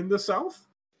hot in the South.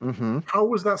 Mm-hmm. How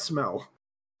was that smell?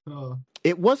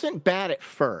 It wasn't bad at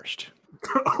first.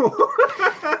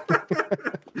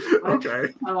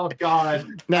 Okay. Oh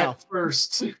God. Now, at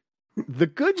first. The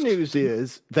good news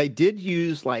is they did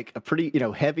use like a pretty,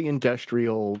 heavy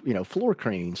industrial, floor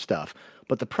cleaning stuff.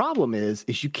 But the problem is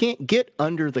you can't get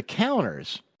under the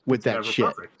counters with that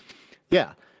shit. Perfect.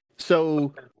 Yeah.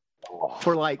 So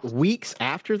for like weeks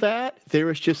after that, there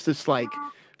was just this like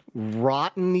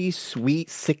rotteny, sweet,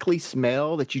 sickly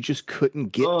smell that you just couldn't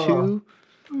get to.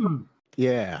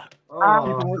 Yeah.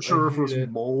 People weren't sure if it was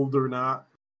mold or not.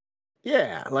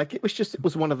 Yeah, like it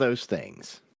was one of those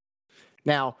things.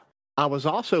 Now, I was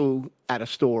also at a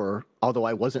store, although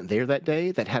I wasn't there that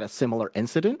day, that had a similar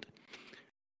incident.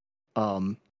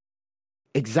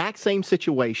 Exactly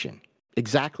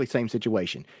same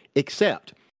situation,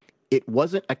 except it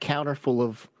wasn't a counter full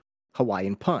of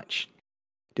Hawaiian Punch.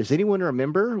 Does anyone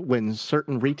remember when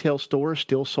certain retail stores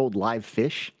still sold live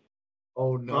fish?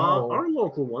 Oh no, our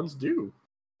local ones do.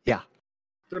 Yeah,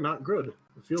 they're not good.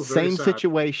 It feels same very sad.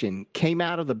 situation. Came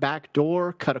out of the back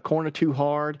door, cut a corner too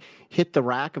hard, hit the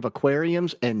rack of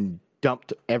aquariums, and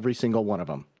dumped every single one of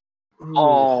them.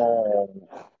 Oh,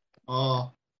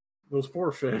 those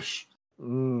poor fish.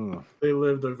 They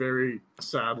lived a very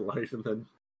sad life and then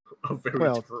a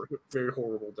very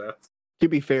horrible death. To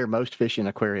be fair, most fish in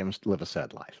aquariums live a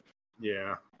sad life.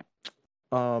 Yeah.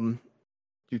 Oh,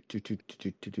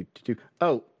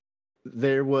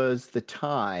 there was the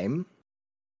time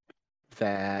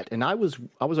that, and I was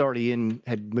already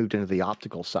had moved into the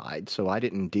optical side, so I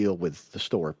didn't deal with the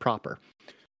store proper.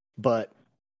 But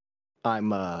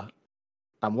I'm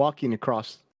walking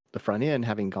across the front end,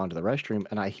 having gone to the restroom,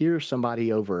 and I hear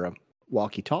somebody over a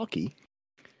walkie-talkie,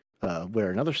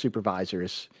 where another supervisor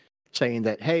is saying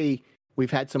that, hey,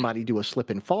 we've had somebody do a slip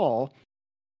and fall.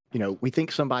 We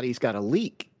think somebody's got a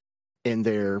leak in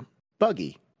their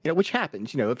buggy, which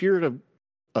happens. If you're at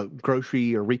a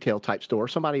grocery or retail type store,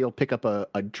 somebody will pick up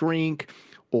a drink,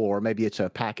 or maybe it's a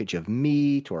package of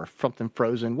meat or something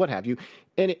frozen, what have you,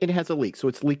 and it has a leak. So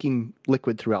it's leaking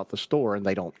liquid throughout the store and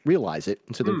they don't realize it.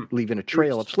 And so they're leaving a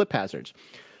trail of slip hazards.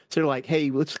 So they're like,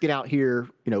 hey, let's get out here.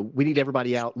 We need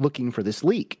everybody out looking for this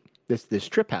leak, this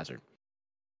trip hazard.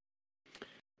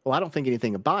 Well, I don't think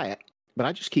anything about it, but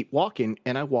I just keep walking,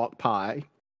 and I walk by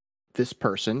this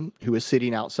person who is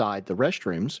sitting outside the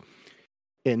restrooms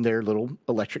in their little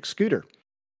electric scooter.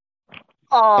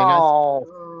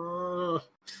 Oh.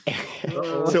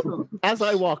 So as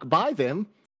I walk by them,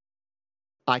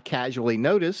 I casually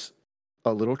notice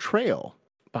a little trail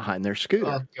behind their scooter.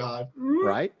 Oh, God.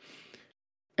 Right?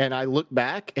 And I look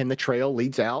back, and the trail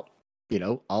leads out,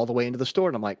 all the way into the store.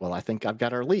 And I'm like, well, I think I've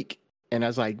got our leak. And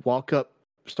as I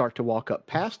start to walk up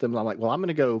past them, I'm like, well, I'm going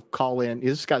to go call in.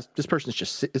 This guy's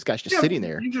just sitting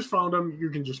there. You just found him. You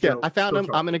can just go. I found him.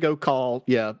 I'm going to go call.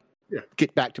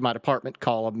 Get back to my department,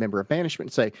 call a member of management,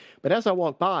 and say. But as I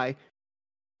walk by,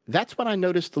 that's when I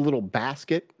noticed the little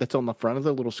basket that's on the front of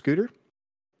the little scooter,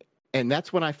 and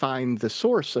that's when I find the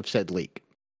source of said leak.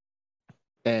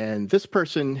 And this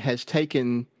person has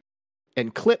taken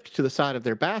and clipped to the side of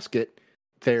their basket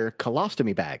their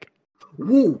colostomy bag.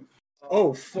 Woo!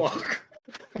 Oh fuck!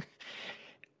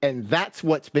 And that's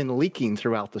what's been leaking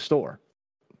throughout the store.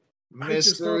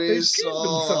 Mystery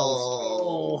solved.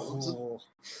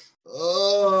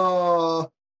 Oh.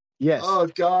 Yes. Oh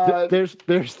God.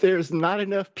 There's not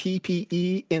enough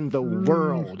PPE in the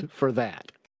world for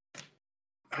that.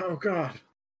 Oh God.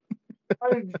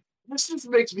 This just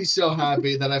makes me so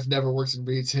happy that I've never worked in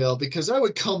retail, because I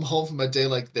would come home from a day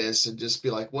like this and just be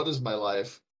like, what is my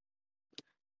life?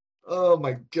 Oh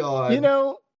my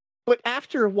God. But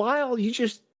after a while,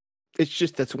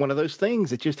 that's one of those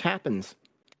things. It just happens.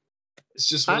 It's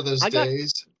just one of those I got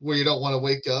days where you don't want to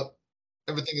wake up.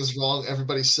 Everything is wrong.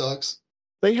 Everybody sucks.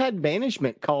 They had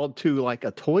management called to like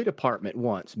a toy department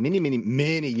once,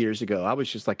 many years ago. I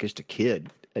was just a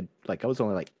kid, like I was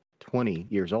only like 20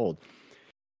 years old,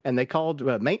 and they called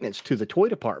maintenance to the toy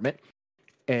department,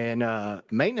 and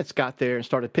maintenance got there and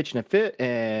started pitching a fit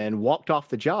and walked off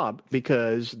the job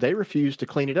because they refused to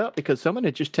clean it up because someone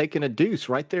had just taken a deuce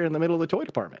right there in the middle of the toy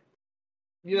department.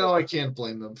 I can't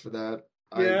blame them for that.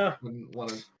 Yeah. I wouldn't want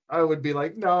to. I would be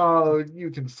like, no, you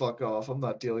can fuck off. I'm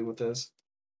not dealing with this.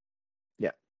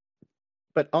 Yeah.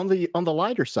 But on the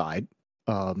lighter side,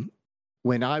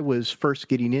 when I was first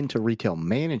getting into retail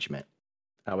management,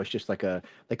 I was just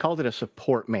they called it a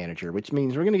support manager, which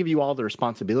means we're going to give you all the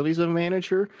responsibilities of a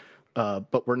manager,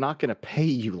 but we're not going to pay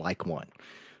you like one.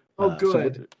 Oh,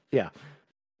 good. Yeah.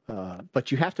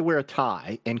 But you have to wear a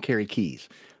tie and carry keys.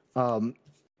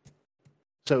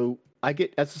 So I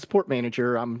get, as a support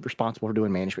manager, I'm responsible for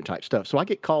doing management type stuff. So I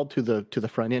get called to the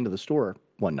front end of the store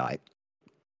one night,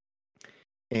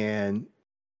 and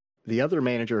the other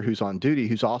manager who's on duty,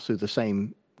 who's also the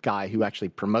same guy who actually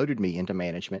promoted me into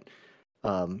management,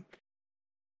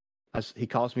 he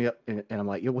calls me up and I'm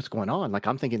like, yo, what's going on? Like,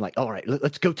 I'm thinking like, all right,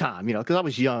 let's go time, because I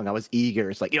was young, I was eager.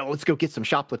 It's like, let's go get some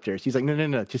shoplifters. He's like,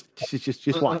 no,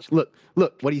 just watch. Look,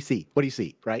 what do you see? What do you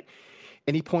see? Right.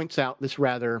 And he points out this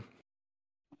rather,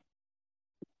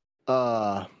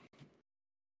 a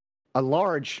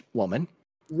large woman,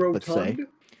 Rotund? let's say.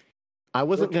 I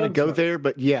wasn't going to go there,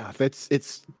 but yeah, it's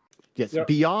yep.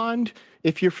 Beyond,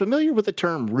 if you're familiar with the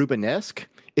term Rubenesque,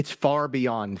 it's far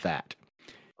beyond that.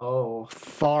 Oh.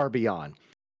 Far beyond.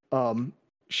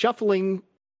 Shuffling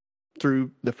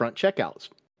through the front checkouts.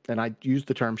 And I use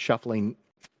the term shuffling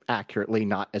accurately,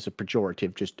 not as a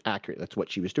pejorative, just accurate. That's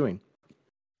what she was doing.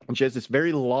 And she has this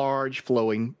very large,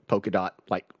 flowing polka dot,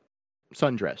 like,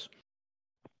 sundress.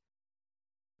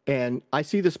 And I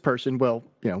see this person,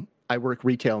 I work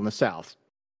retail in the South.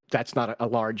 That's not a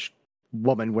large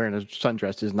woman wearing a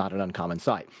sundress is not an uncommon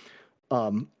sight.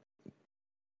 And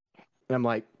I'm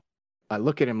like, I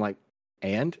look at him like,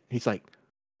 and he's like,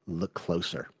 look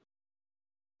closer.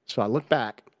 So I look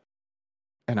back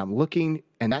and I'm looking,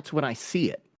 and that's when I see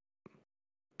it.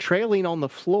 Trailing on the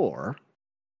floor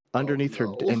underneath her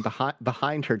and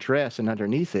behind her dress and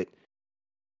underneath it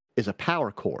is a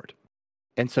power cord.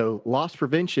 And so loss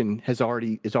prevention is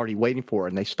already waiting for her,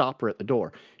 and they stop her at the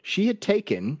door. She had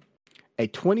taken a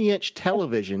 20-inch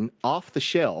television off the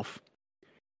shelf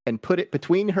and put it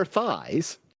between her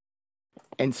thighs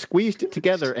and squeezed it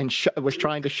together and was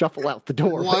trying to shuffle out the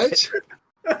door. What?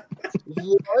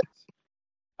 What?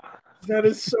 That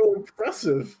is so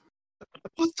impressive.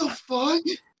 What the fuck?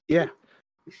 Yeah.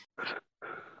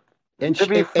 And to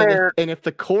be fair, if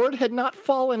the cord had not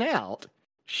fallen out,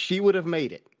 she would have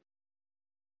made it.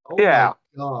 Oh yeah.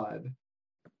 My God.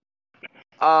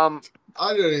 I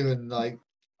don't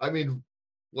even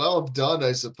well done,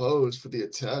 I suppose, for the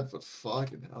attempt, but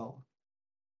fucking hell.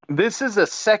 This is a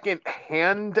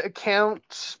second-hand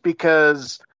account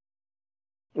because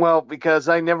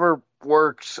I never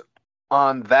worked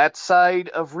on that side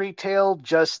of retail,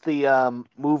 just the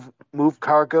move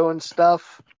cargo and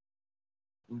stuff.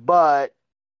 But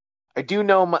I do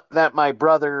know that my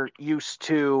brother used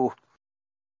to.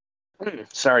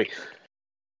 Sorry.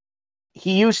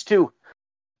 He used to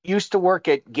work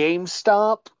at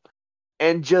GameStop,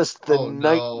 and just the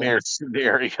nightmare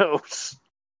scenarios.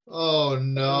 Oh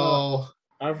no.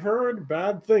 I've heard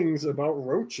bad things about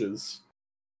roaches.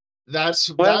 That's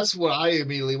what I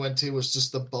immediately went to, was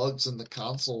just the bugs in the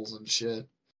consoles and shit.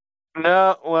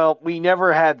 No, well, we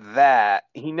never had that.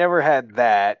 He never had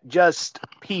that. Just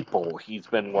people he's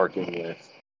been working with.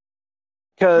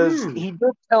 Because he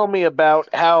did tell me about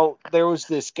how there was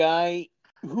this guy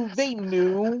who they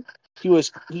knew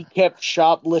he kept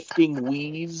shoplifting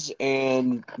Wii's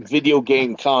and video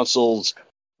game consoles.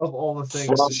 Of all the things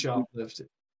to shoplift.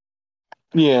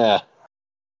 Yeah.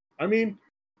 I mean,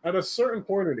 at a certain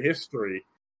point in history,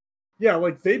 yeah,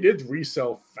 like they did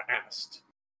resell fast.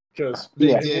 Because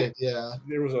they did, yeah.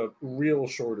 There was a real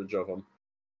shortage of them.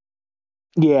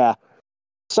 Yeah.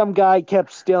 Some guy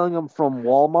kept stealing them from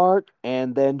Walmart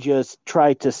and then just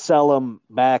tried to sell them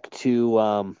back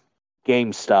to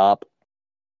GameStop.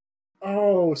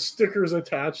 Oh, stickers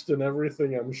attached and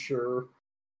everything, I'm sure.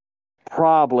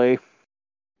 Probably.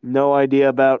 No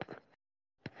idea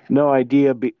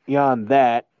beyond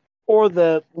that. Or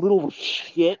the little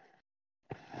shit.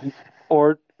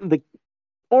 Or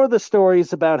the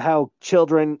stories about how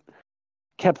children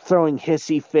kept throwing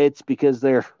hissy fits because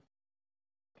they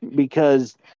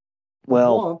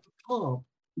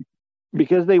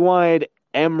wanted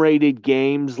M-rated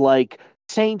games like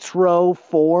Saints Row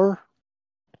 4.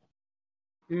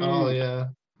 Oh yeah.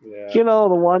 Yeah. You know,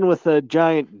 the one with the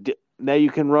giant, now you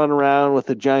can run around with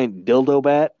a giant dildo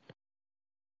bat?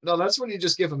 No, that's when you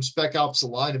just give them Spec Ops a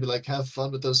line and be like, have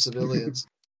fun with those civilians.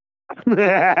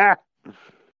 Yeah.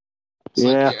 It's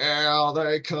like, yeah,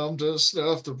 they come to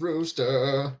snuff the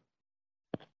rooster.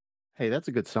 Hey, that's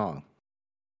a good song.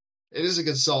 It is a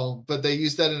good song, but they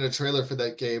used that in a trailer for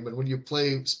that game, and when you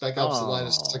play Spec Ops the line,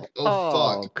 it's just like,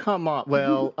 fuck. Come on.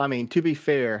 Well, I mean, to be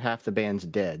fair, half the band's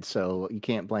dead, so you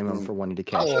can't blame them for wanting to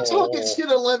catch I'm not talking shit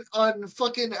on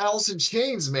fucking Alice in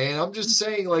Chains, man. I'm just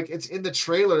saying, like, it's in the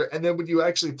trailer, and then when you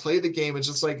actually play the game, it's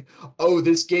just like, oh,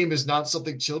 this game is not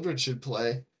something children should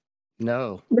play.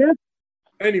 No. Yeah.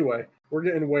 Anyway, we're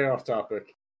getting way off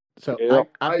topic. So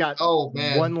I've got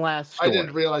one last story. I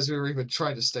didn't realize we were even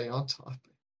trying to stay on topic.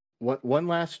 One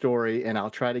last story, and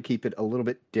I'll try to keep it a little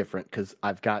bit different because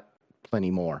I've got plenty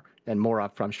more, and more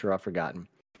I'm sure I've forgotten.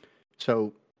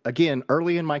 So, again,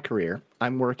 early in my career,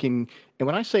 I'm working, and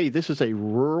when I say this is a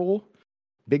rural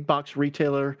big box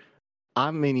retailer,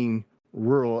 I'm meaning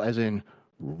rural as in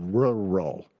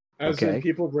rural. As in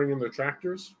people bringing their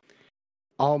tractors?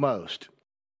 Almost.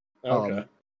 Okay.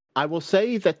 I will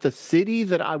say that the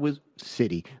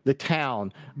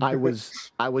town I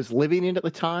was living in at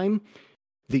the time,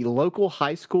 the local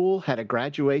high school had a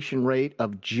graduation rate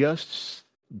of just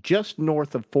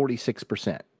north of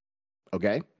 46%.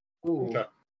 Okay? Ooh. Okay.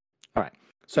 All right.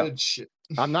 So good shit.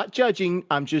 I'm not judging.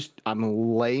 I'm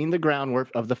laying the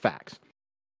groundwork of the facts.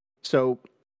 So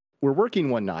we're working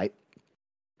one night,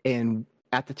 and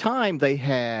at the time they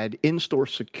had in-store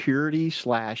security /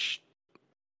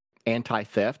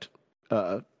 anti-theft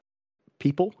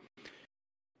people.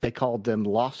 They called them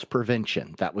loss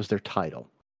prevention. That was their title.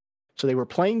 So they were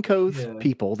plainclothes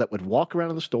people that would walk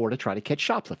around the store to try to catch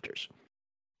shoplifters.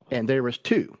 And there was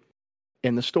 2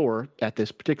 in the store at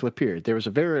this particular period. There was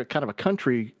a very kind of a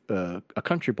country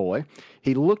boy.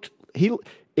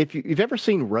 If you've ever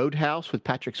seen Roadhouse with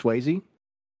Patrick Swayze,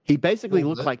 he basically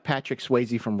looked like Patrick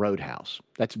Swayze from Roadhouse.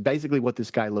 That's basically what this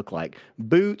guy looked like.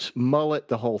 Boots, mullet,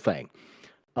 the whole thing.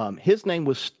 His name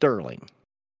was Sterling.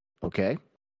 Okay.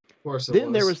 Of course it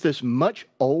Then there was this much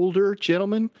older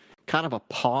gentleman, kind of a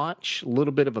paunch, a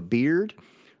little bit of a beard.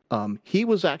 He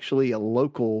was actually a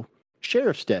local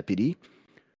sheriff's deputy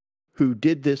who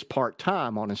did this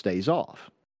part-time on his days off.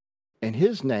 And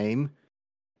his name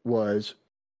was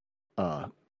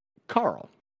Carl.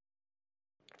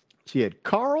 So you had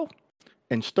Carl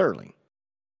and Sterling.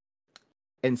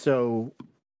 And so...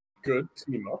 Good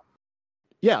team up.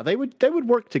 Yeah, they would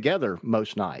work together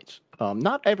most nights.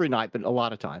 Not every night, but a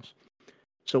lot of times.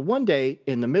 So one day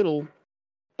in the middle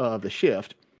of the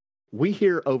shift, we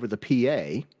hear over the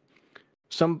PA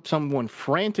someone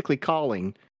frantically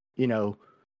calling,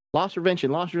 loss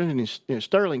prevention,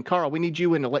 Sterling, Carl, we need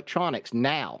you in electronics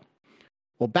now.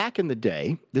 Well, back in the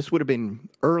day, this would have been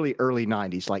early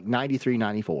 90s, like 93,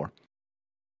 94.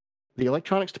 The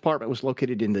electronics department was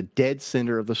located in the dead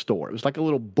center of the store. It was like a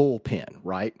little bullpen,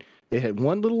 right? It had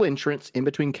one little entrance in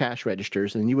between cash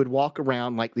registers, and you would walk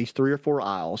around like these 3 or 4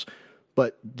 aisles,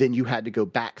 but then you had to go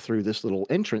back through this little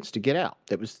entrance to get out.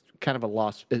 It was kind of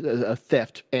a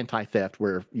theft, anti-theft,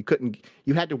 where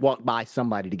you had to walk by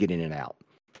somebody to get in and out.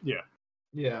 Yeah.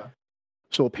 Yeah.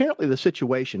 So apparently the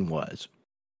situation was,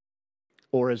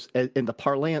 or as in the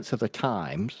parlance of the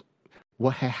times,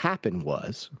 what had happened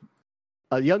was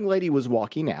a young lady was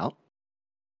walking out,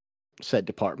 said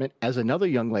department, as another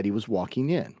young lady was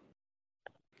walking in.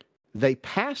 They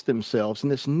passed themselves in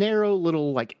this narrow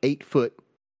little, like 8-foot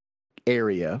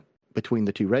area between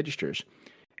the 2 registers,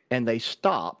 and they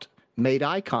stopped, made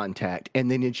eye contact, and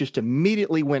then it just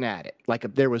immediately went at it. Like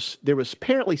there was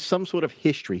apparently some sort of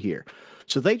history here.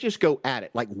 So they just go at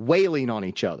it, like wailing on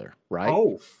each other, right?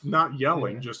 Oh, not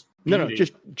yelling, just no,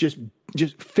 just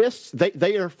fists.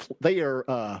 They are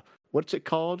what's it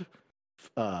called?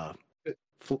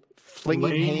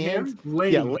 Flinging hands.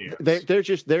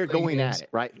 They're going at it,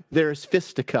 right? There's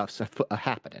fisticuffs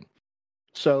happening.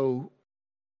 So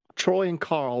Troy and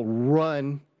Carl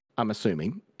run, I'm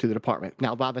assuming, to the department.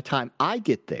 Now, by the time I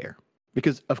get there,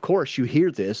 because of course you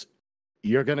hear this,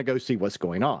 you're going to go see what's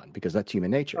going on because that's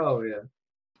human nature. Oh, yeah.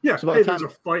 Yeah, so there's a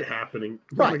fight happening.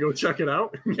 You want to go check it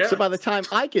out? Yeah. So by the time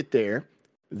I get there,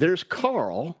 there's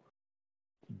Carl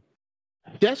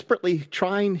desperately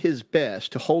trying his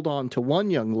best to hold on to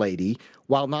one young lady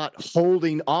while not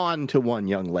holding on to one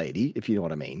young lady, if you know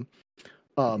what I mean.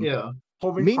 Yeah.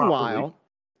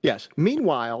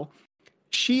 Meanwhile,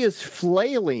 she is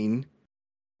flailing.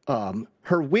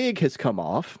 Her wig has come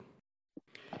off.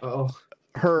 Oh.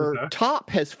 Her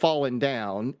top has fallen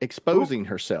down, exposing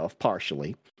herself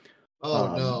partially.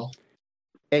 Oh no.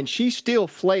 And she's still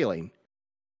flailing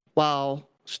while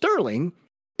Sterling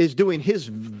is doing his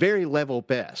very level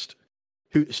best.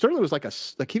 Sterling was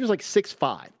he was like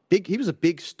 6'5", big. He was a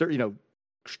big,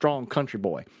 strong country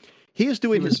boy. He is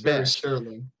doing his best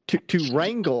to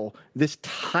wrangle this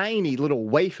tiny little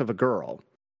waif of a girl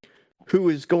who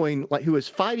is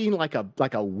fighting like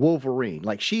a Wolverine.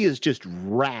 Like, she is just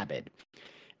rabid.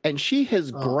 And she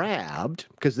has grabbed,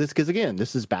 because again,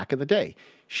 this is back in the day.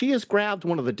 She has grabbed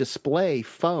one of the display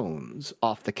phones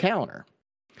off the counter.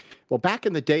 Well, back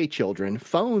in the day, children,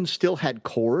 phones still had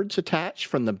cords attached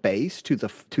from the base to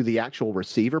the actual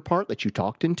receiver part that you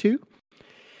talked into.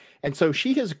 And so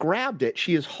she has grabbed it.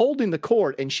 She is holding the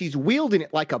cord and she's wielding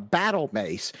it like a battle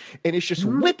mace, and it's just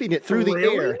whipping it through the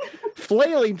air,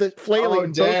 flailing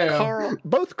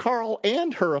both Carl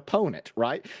and her opponent,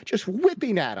 right? Just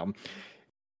whipping at them.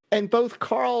 And both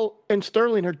Carl and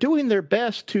Sterling are doing their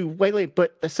best to waylay,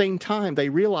 but at the same time, they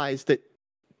realize that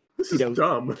this is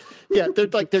dumb. Yeah,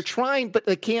 they're trying, but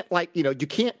they can't, you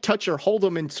can't touch or hold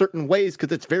them in certain ways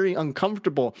because it's very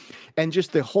uncomfortable. And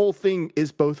just the whole thing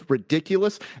is both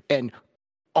ridiculous and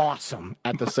awesome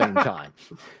at the same time.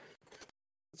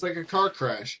 It's like a car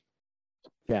crash.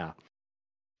 Yeah.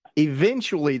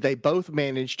 Eventually, they both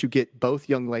managed to get both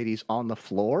young ladies on the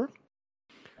floor,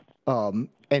 and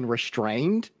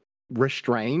restrained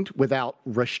without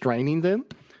restraining them.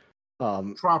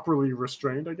 Properly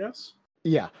restrained, I guess.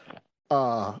 Yeah.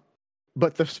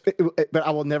 But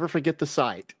I will never forget the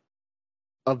sight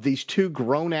of these two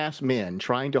grown-ass men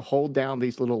trying to hold down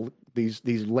these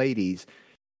ladies,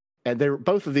 and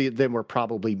both of them were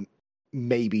probably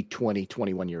maybe 20,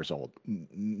 21 years old,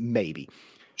 maybe.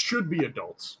 Should be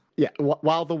adults. Yeah,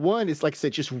 while the one is, like I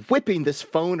said, just whipping this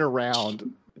phone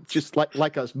around, just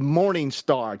like a morning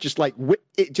star, just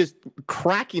just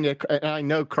cracking it. And I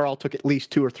know Carl took at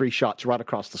least 2 or 3 shots right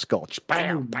across the skull. Just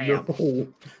bam, bam. No.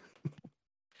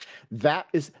 That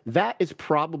is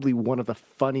probably one of the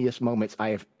funniest moments I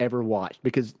have ever watched,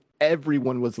 because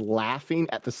everyone was laughing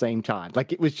at the same time.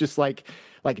 Like, it was just like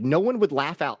no one would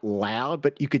laugh out loud,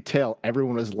 but you could tell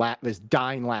everyone was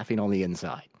dying laughing on the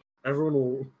inside.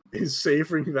 Everyone is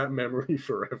savoring that memory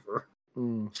forever.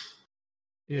 Mm.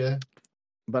 Yeah.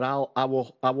 But I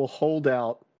will hold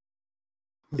out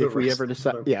if we ever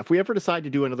decide. Yeah, if we ever decide to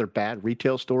do another bad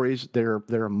retail stories, there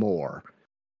are more.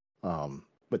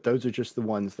 But those are just the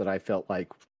ones that I felt like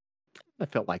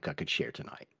I could share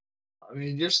tonight. I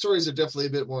mean, your stories are definitely a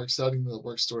bit more exciting than the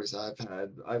work stories I've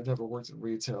had. I've never worked in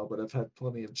retail, but I've had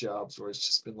plenty of jobs where it's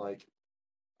just been like,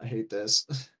 I hate this.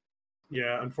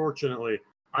 Yeah, unfortunately,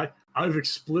 I've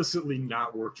explicitly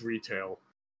not worked retail,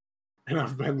 and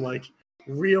I've been like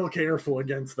real careful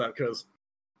against that because,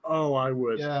 I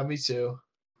would. Yeah, me too.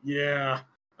 Yeah,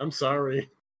 I'm sorry.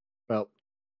 Well,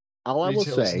 all I will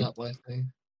say, is not my thing.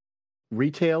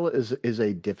 Retail is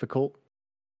a difficult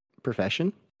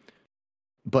profession,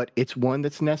 but it's one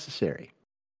that's necessary.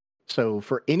 So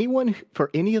for any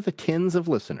of the tens of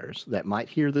listeners that might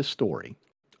hear this story,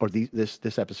 or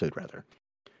this episode rather,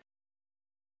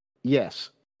 yes,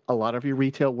 a lot of your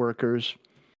retail workers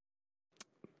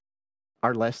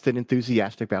are less than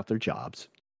enthusiastic about their jobs.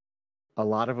 A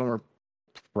lot of them are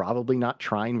probably not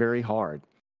trying very hard,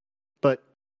 but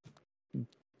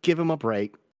give them a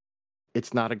break.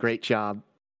 It's not a great job.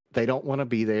 They don't want to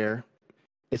be there,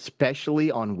 especially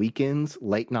on weekends,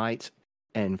 late nights,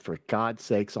 and for God's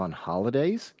sakes, on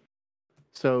holidays.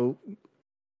 So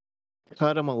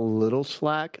cut them a little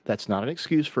slack. That's not an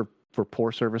excuse for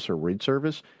poor service or rude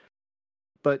service.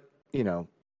 But,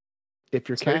 if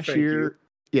your cashier,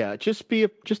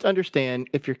 just understand,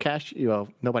 if your cashier,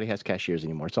 nobody has cashiers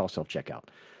anymore. It's all self-checkout.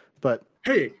 But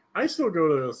hey, I still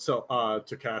go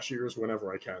to cashiers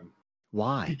whenever I can.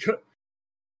 Why?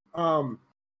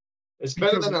 It's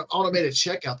better than an automated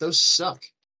checkout. Those suck.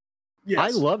 Yes, I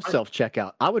love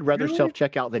self-checkout. I would rather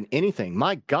self-checkout than anything.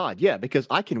 My God, yeah, because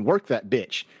I can work that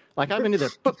bitch. Like, I'm into there.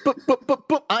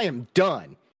 Boop, I am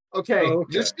done. Okay,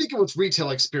 you're speaking with retail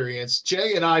experience.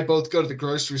 Jay and I both go to the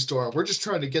grocery store. We're just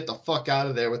trying to get the fuck out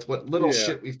of there with what little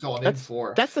shit we've gone in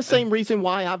for. That's the same reason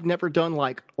why I've never done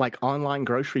like online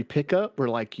grocery pickup, where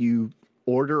like you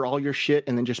order all your shit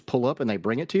and then just pull up and they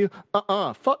bring it to you.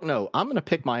 Fuck no. I'm going to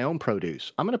pick my own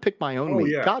produce. I'm going to pick my own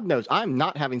meat. Yeah. God knows I'm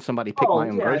not having somebody pick my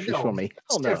own groceries for me.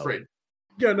 It's different.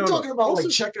 Yeah, no. I'm talking about also,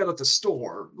 like checkout at the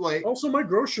store. Like, also, my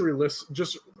grocery lists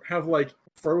just have like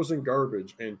frozen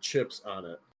garbage and chips on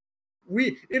it.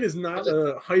 It is not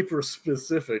a hyper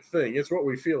specific thing. It's what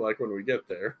we feel like when we get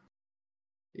there.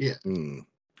 Yeah.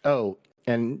 Oh,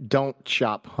 and don't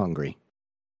shop hungry.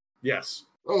 Yes.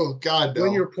 Oh God, no.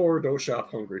 When you're poor, don't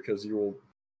shop hungry because you will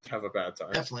have a bad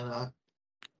time. Definitely not.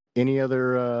 Any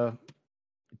other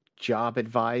job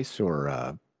advice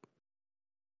or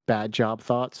bad job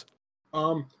thoughts?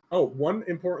 One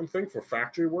important thing for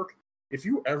factory work: if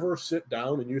you ever sit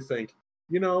down and you think,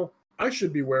 I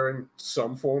should be wearing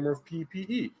some form of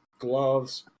PPE,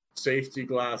 gloves, safety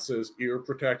glasses, ear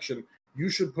protection, you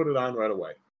should put it on right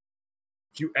away.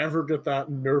 If you ever get that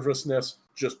nervousness,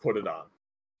 just put it on.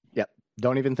 Yep.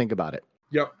 Don't even think about it.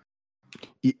 Yep.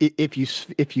 If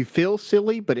you feel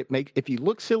silly, if you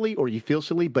look silly or you feel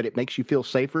silly, but it makes you feel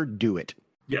safer, do it.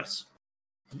 Yes.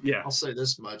 Yeah. I'll say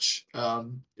this much.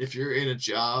 If you're in a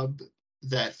job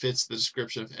that fits the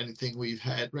description of anything we've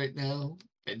had right now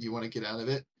and you want to get out of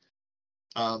it,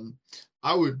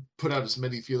 I would put out as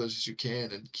many feelers as you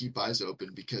can and keep eyes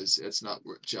open, because it's not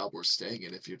a job worth staying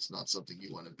in if it's not something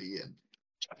you want to be in.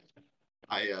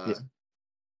 I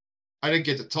didn't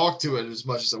get to talk to it as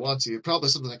much as I want to. Probably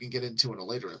something I can get into in a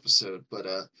later episode, but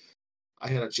I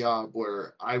had a job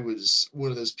where I was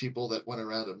one of those people that went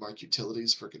around and marked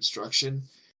utilities for construction.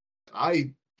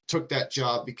 I took that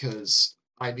job because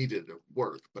I needed to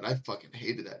work, but I fucking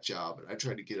hated that job, and I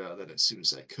tried to get out of that as soon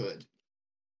as I could,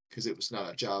 because it was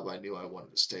not a job I knew I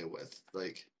wanted to stay with.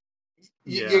 Like,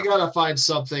 you gotta find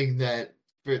something that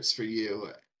fits for you,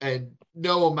 and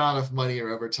no amount of money or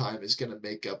overtime is gonna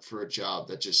make up for a job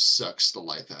that just sucks the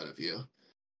life out of you.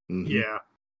 Mm-hmm. Yeah,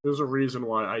 there's a reason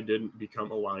why I didn't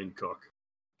become a line cook.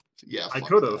 Yeah, I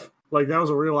could have. Like, that was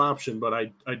a real option, but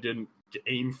I didn't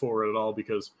aim for it at all,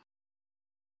 because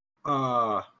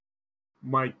the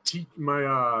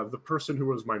person who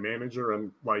was my manager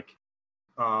and like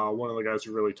one of the guys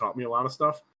who really taught me a lot of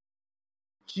stuff,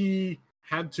 he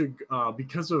had to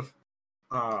because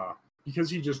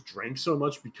he just drank so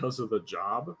much because of the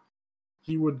job,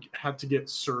 he would have to get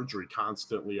surgery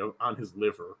constantly on his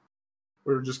liver.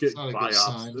 We were just getting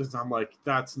biopsies. I'm like,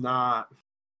 that's not.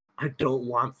 I don't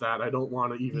want that. I don't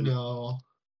want to even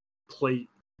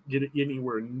get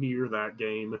anywhere near that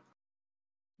game.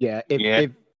 Yeah,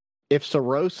 if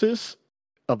cirrhosis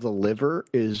of the liver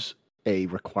is a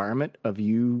requirement of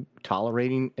you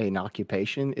tolerating an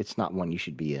occupation, it's not one you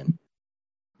should be in.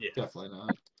 Yeah, definitely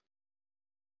not.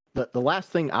 The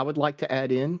last thing I would like to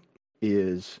add in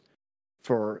is,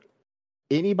 for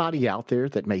anybody out there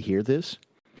that may hear this,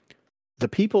 the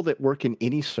people that work in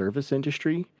any service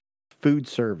industry, food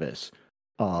service,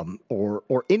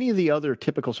 or any of the other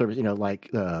typical service, like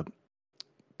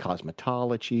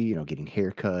cosmetology, getting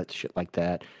haircuts, shit like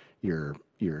that, your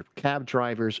cab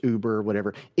drivers, Uber,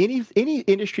 whatever, any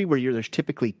industry where there's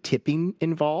typically tipping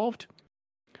involved,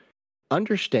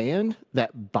 understand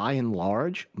that by and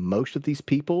large, most of these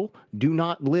people do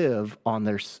not live on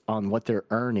what they're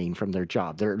earning from their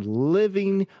job. They're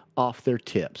living off their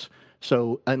tips.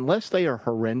 So unless they are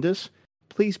horrendous,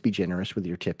 please be generous with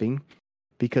your tipping,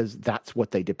 because that's what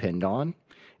they depend on.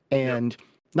 And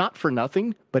not for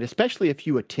nothing, but especially if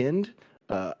you attend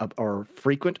or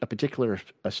frequent a particular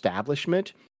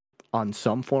establishment on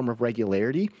some form of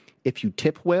regularity, if you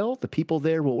tip well, the people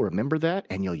there will remember that,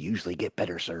 and you'll usually get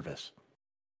better service.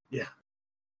 Yeah.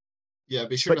 Yeah,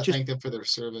 be sure to thank them for their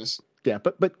service. Yeah,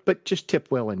 but just tip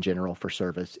well in general for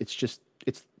service. It's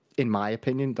in my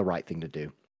opinion, the right thing to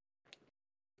do.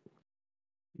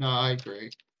 No, I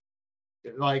agree.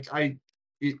 Like,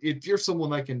 if you're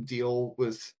someone that can deal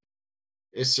with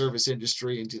a service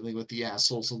industry and dealing with the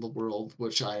assholes of the world,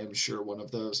 which I am sure one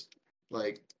of those,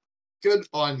 like, good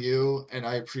on you, and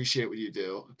I appreciate what you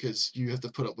do, because you have to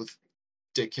put up with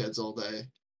dickheads all day.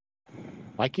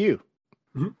 Like you.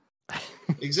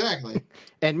 Exactly.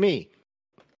 And me.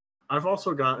 I've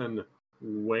also gotten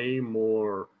way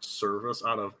more service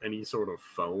out of any sort of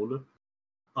phone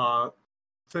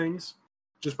things,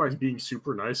 just by being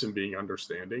super nice and being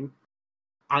understanding.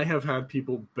 I have had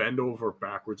people bend over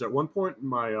backwards. At one point,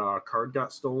 my card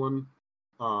got stolen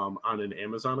on an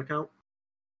Amazon account.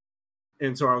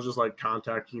 And so I was just like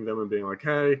contacting them and being like,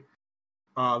 hey,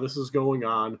 this is going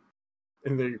on.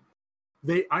 And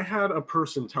I had a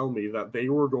person tell me that they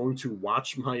were going to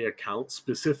watch my account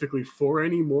specifically for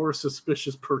any more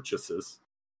suspicious purchases.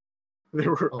 I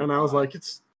was like,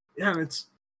 it's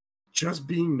just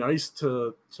being nice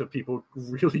to people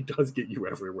really does get you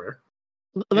everywhere.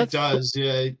 It does,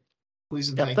 yeah. Please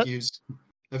and thank yous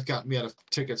have gotten me out of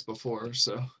tickets before,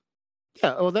 so.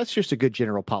 Yeah, well, that's just a good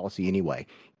general policy anyway.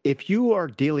 If you are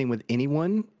dealing with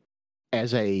anyone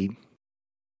as a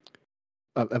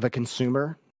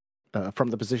consumer, from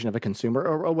the position of a consumer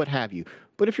or what have you,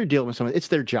 but if you're dealing with someone, it's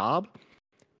their job.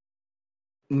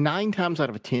 9 times out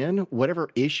of 10, whatever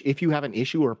issue, if you have an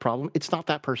issue or a problem, it's not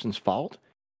that person's fault.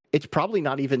 It's probably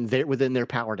not even within their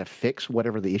power to fix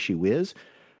whatever the issue is.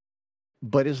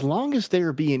 But as long as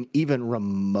they're being even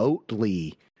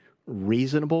remotely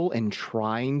reasonable and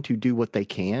trying to do what they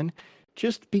can,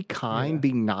 just be kind,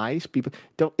 be nice. People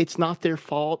don't. It's not their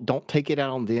fault. Don't take it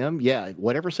out on them. Yeah,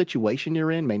 whatever situation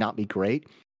you're in may not be great,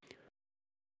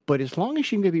 but as long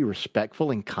as you can be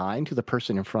respectful and kind to the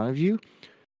person in front of you,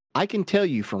 I can tell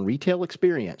you from retail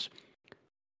experience,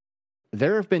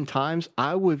 there have been times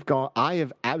I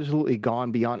have absolutely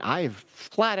gone beyond. I have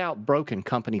flat out broken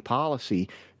company policy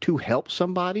to help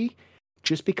somebody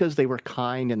just because they were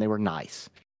kind and they were nice.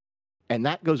 And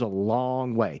that goes a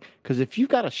long way. Because if you've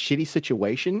got a shitty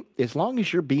situation, as long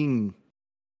as you're being,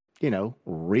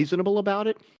 reasonable about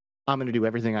it, I'm going to do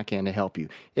everything I can to help you.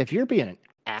 If you're being an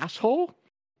asshole,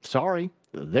 sorry,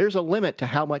 there's a limit to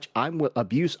how much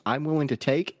abuse I'm willing to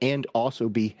take and also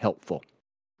be helpful.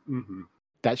 Mm-hmm.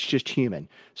 That's just human.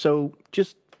 So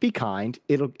just be kind.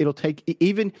 It'll take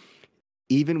even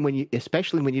when you,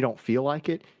 especially when you don't feel like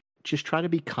it, just try to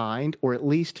be kind or at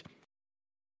least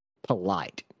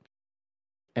polite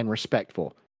and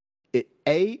respectful.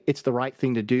 It's the right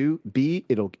thing to do. B,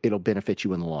 it'll benefit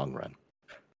you in the long run.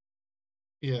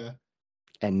 Yeah.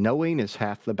 And knowing is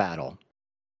half the battle.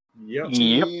 Yep.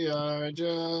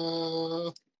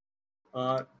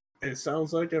 It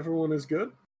sounds like everyone is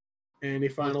good. Any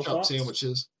final thoughts?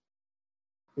 Sandwiches.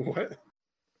 What?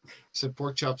 I said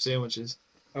pork chop sandwiches.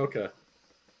 Okay.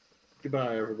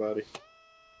 Goodbye, everybody.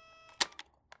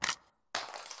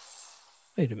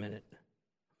 Wait a minute.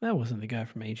 That wasn't the guy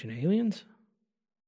from Ancient Aliens.